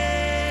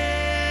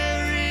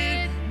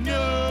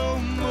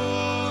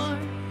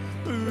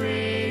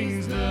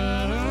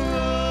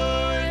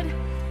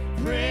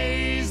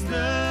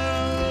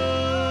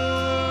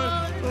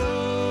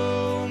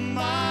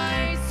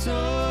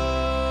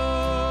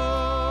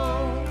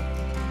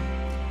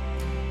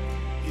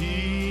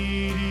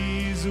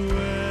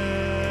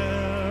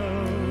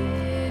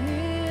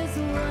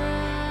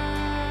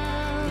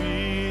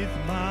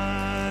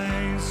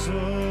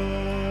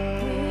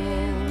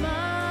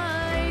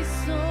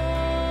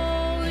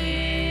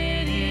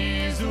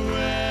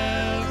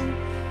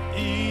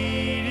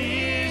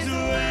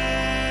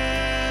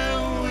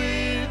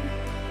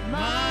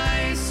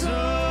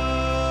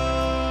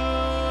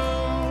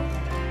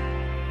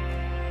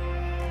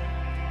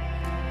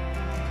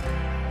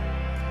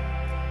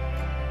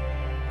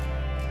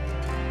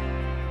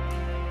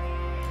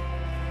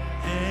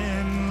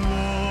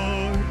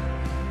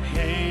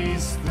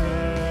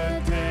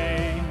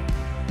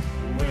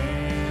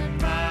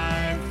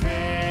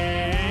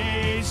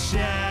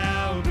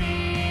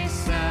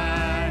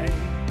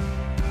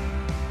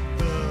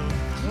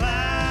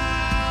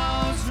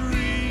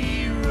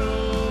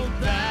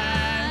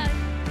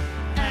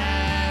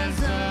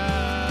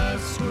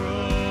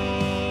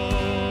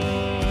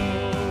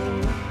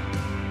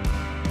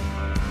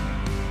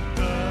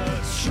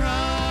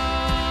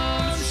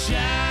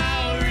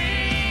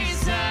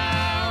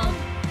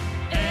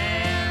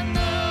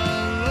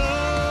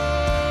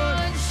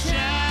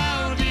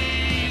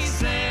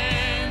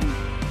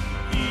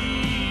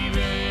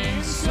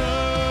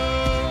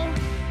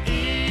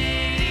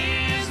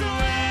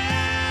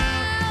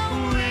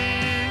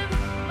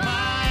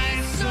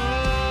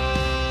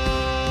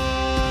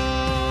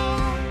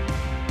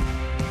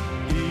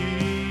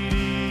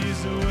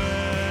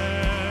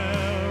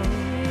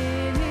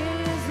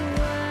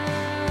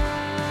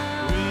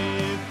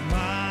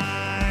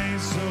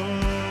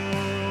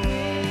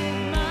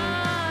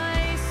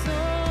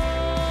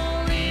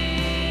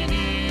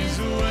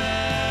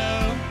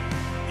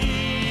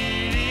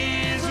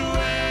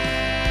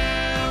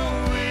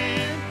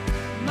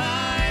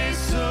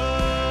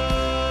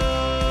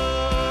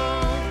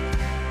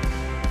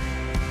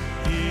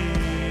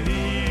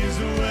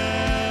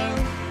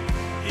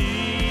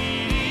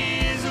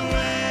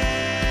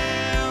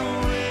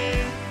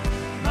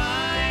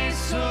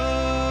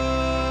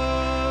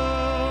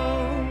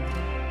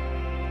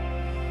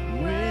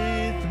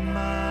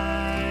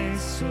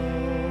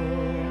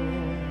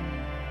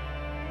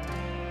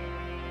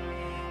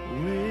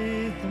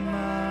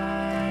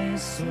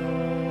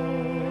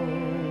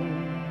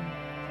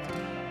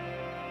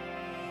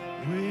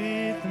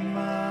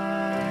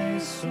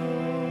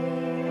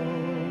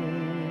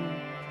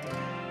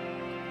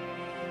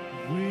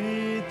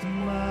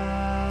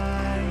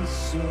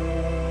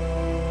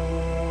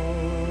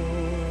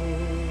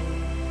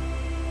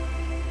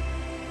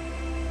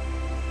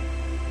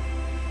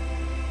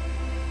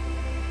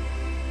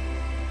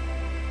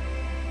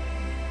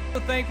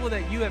thankful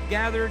that you have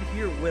gathered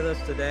here with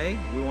us today.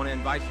 We want to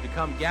invite you to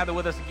come gather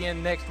with us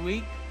again next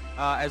week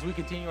as we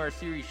continue our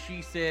series,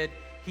 She Said,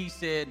 He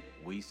Said,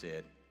 We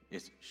Said.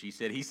 It's She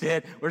Said, He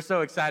Said. We're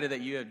so excited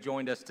that you have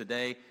joined us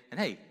today. And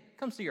hey,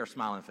 come see our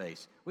smiling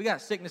face. We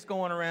got sickness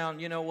going around.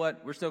 You know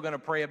what? We're still going to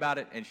pray about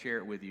it and share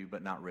it with you,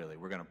 but not really.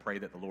 We're going to pray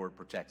that the Lord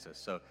protects us.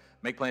 So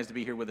make plans to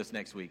be here with us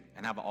next week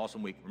and have an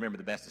awesome week. Remember,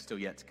 the best is still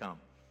yet to come.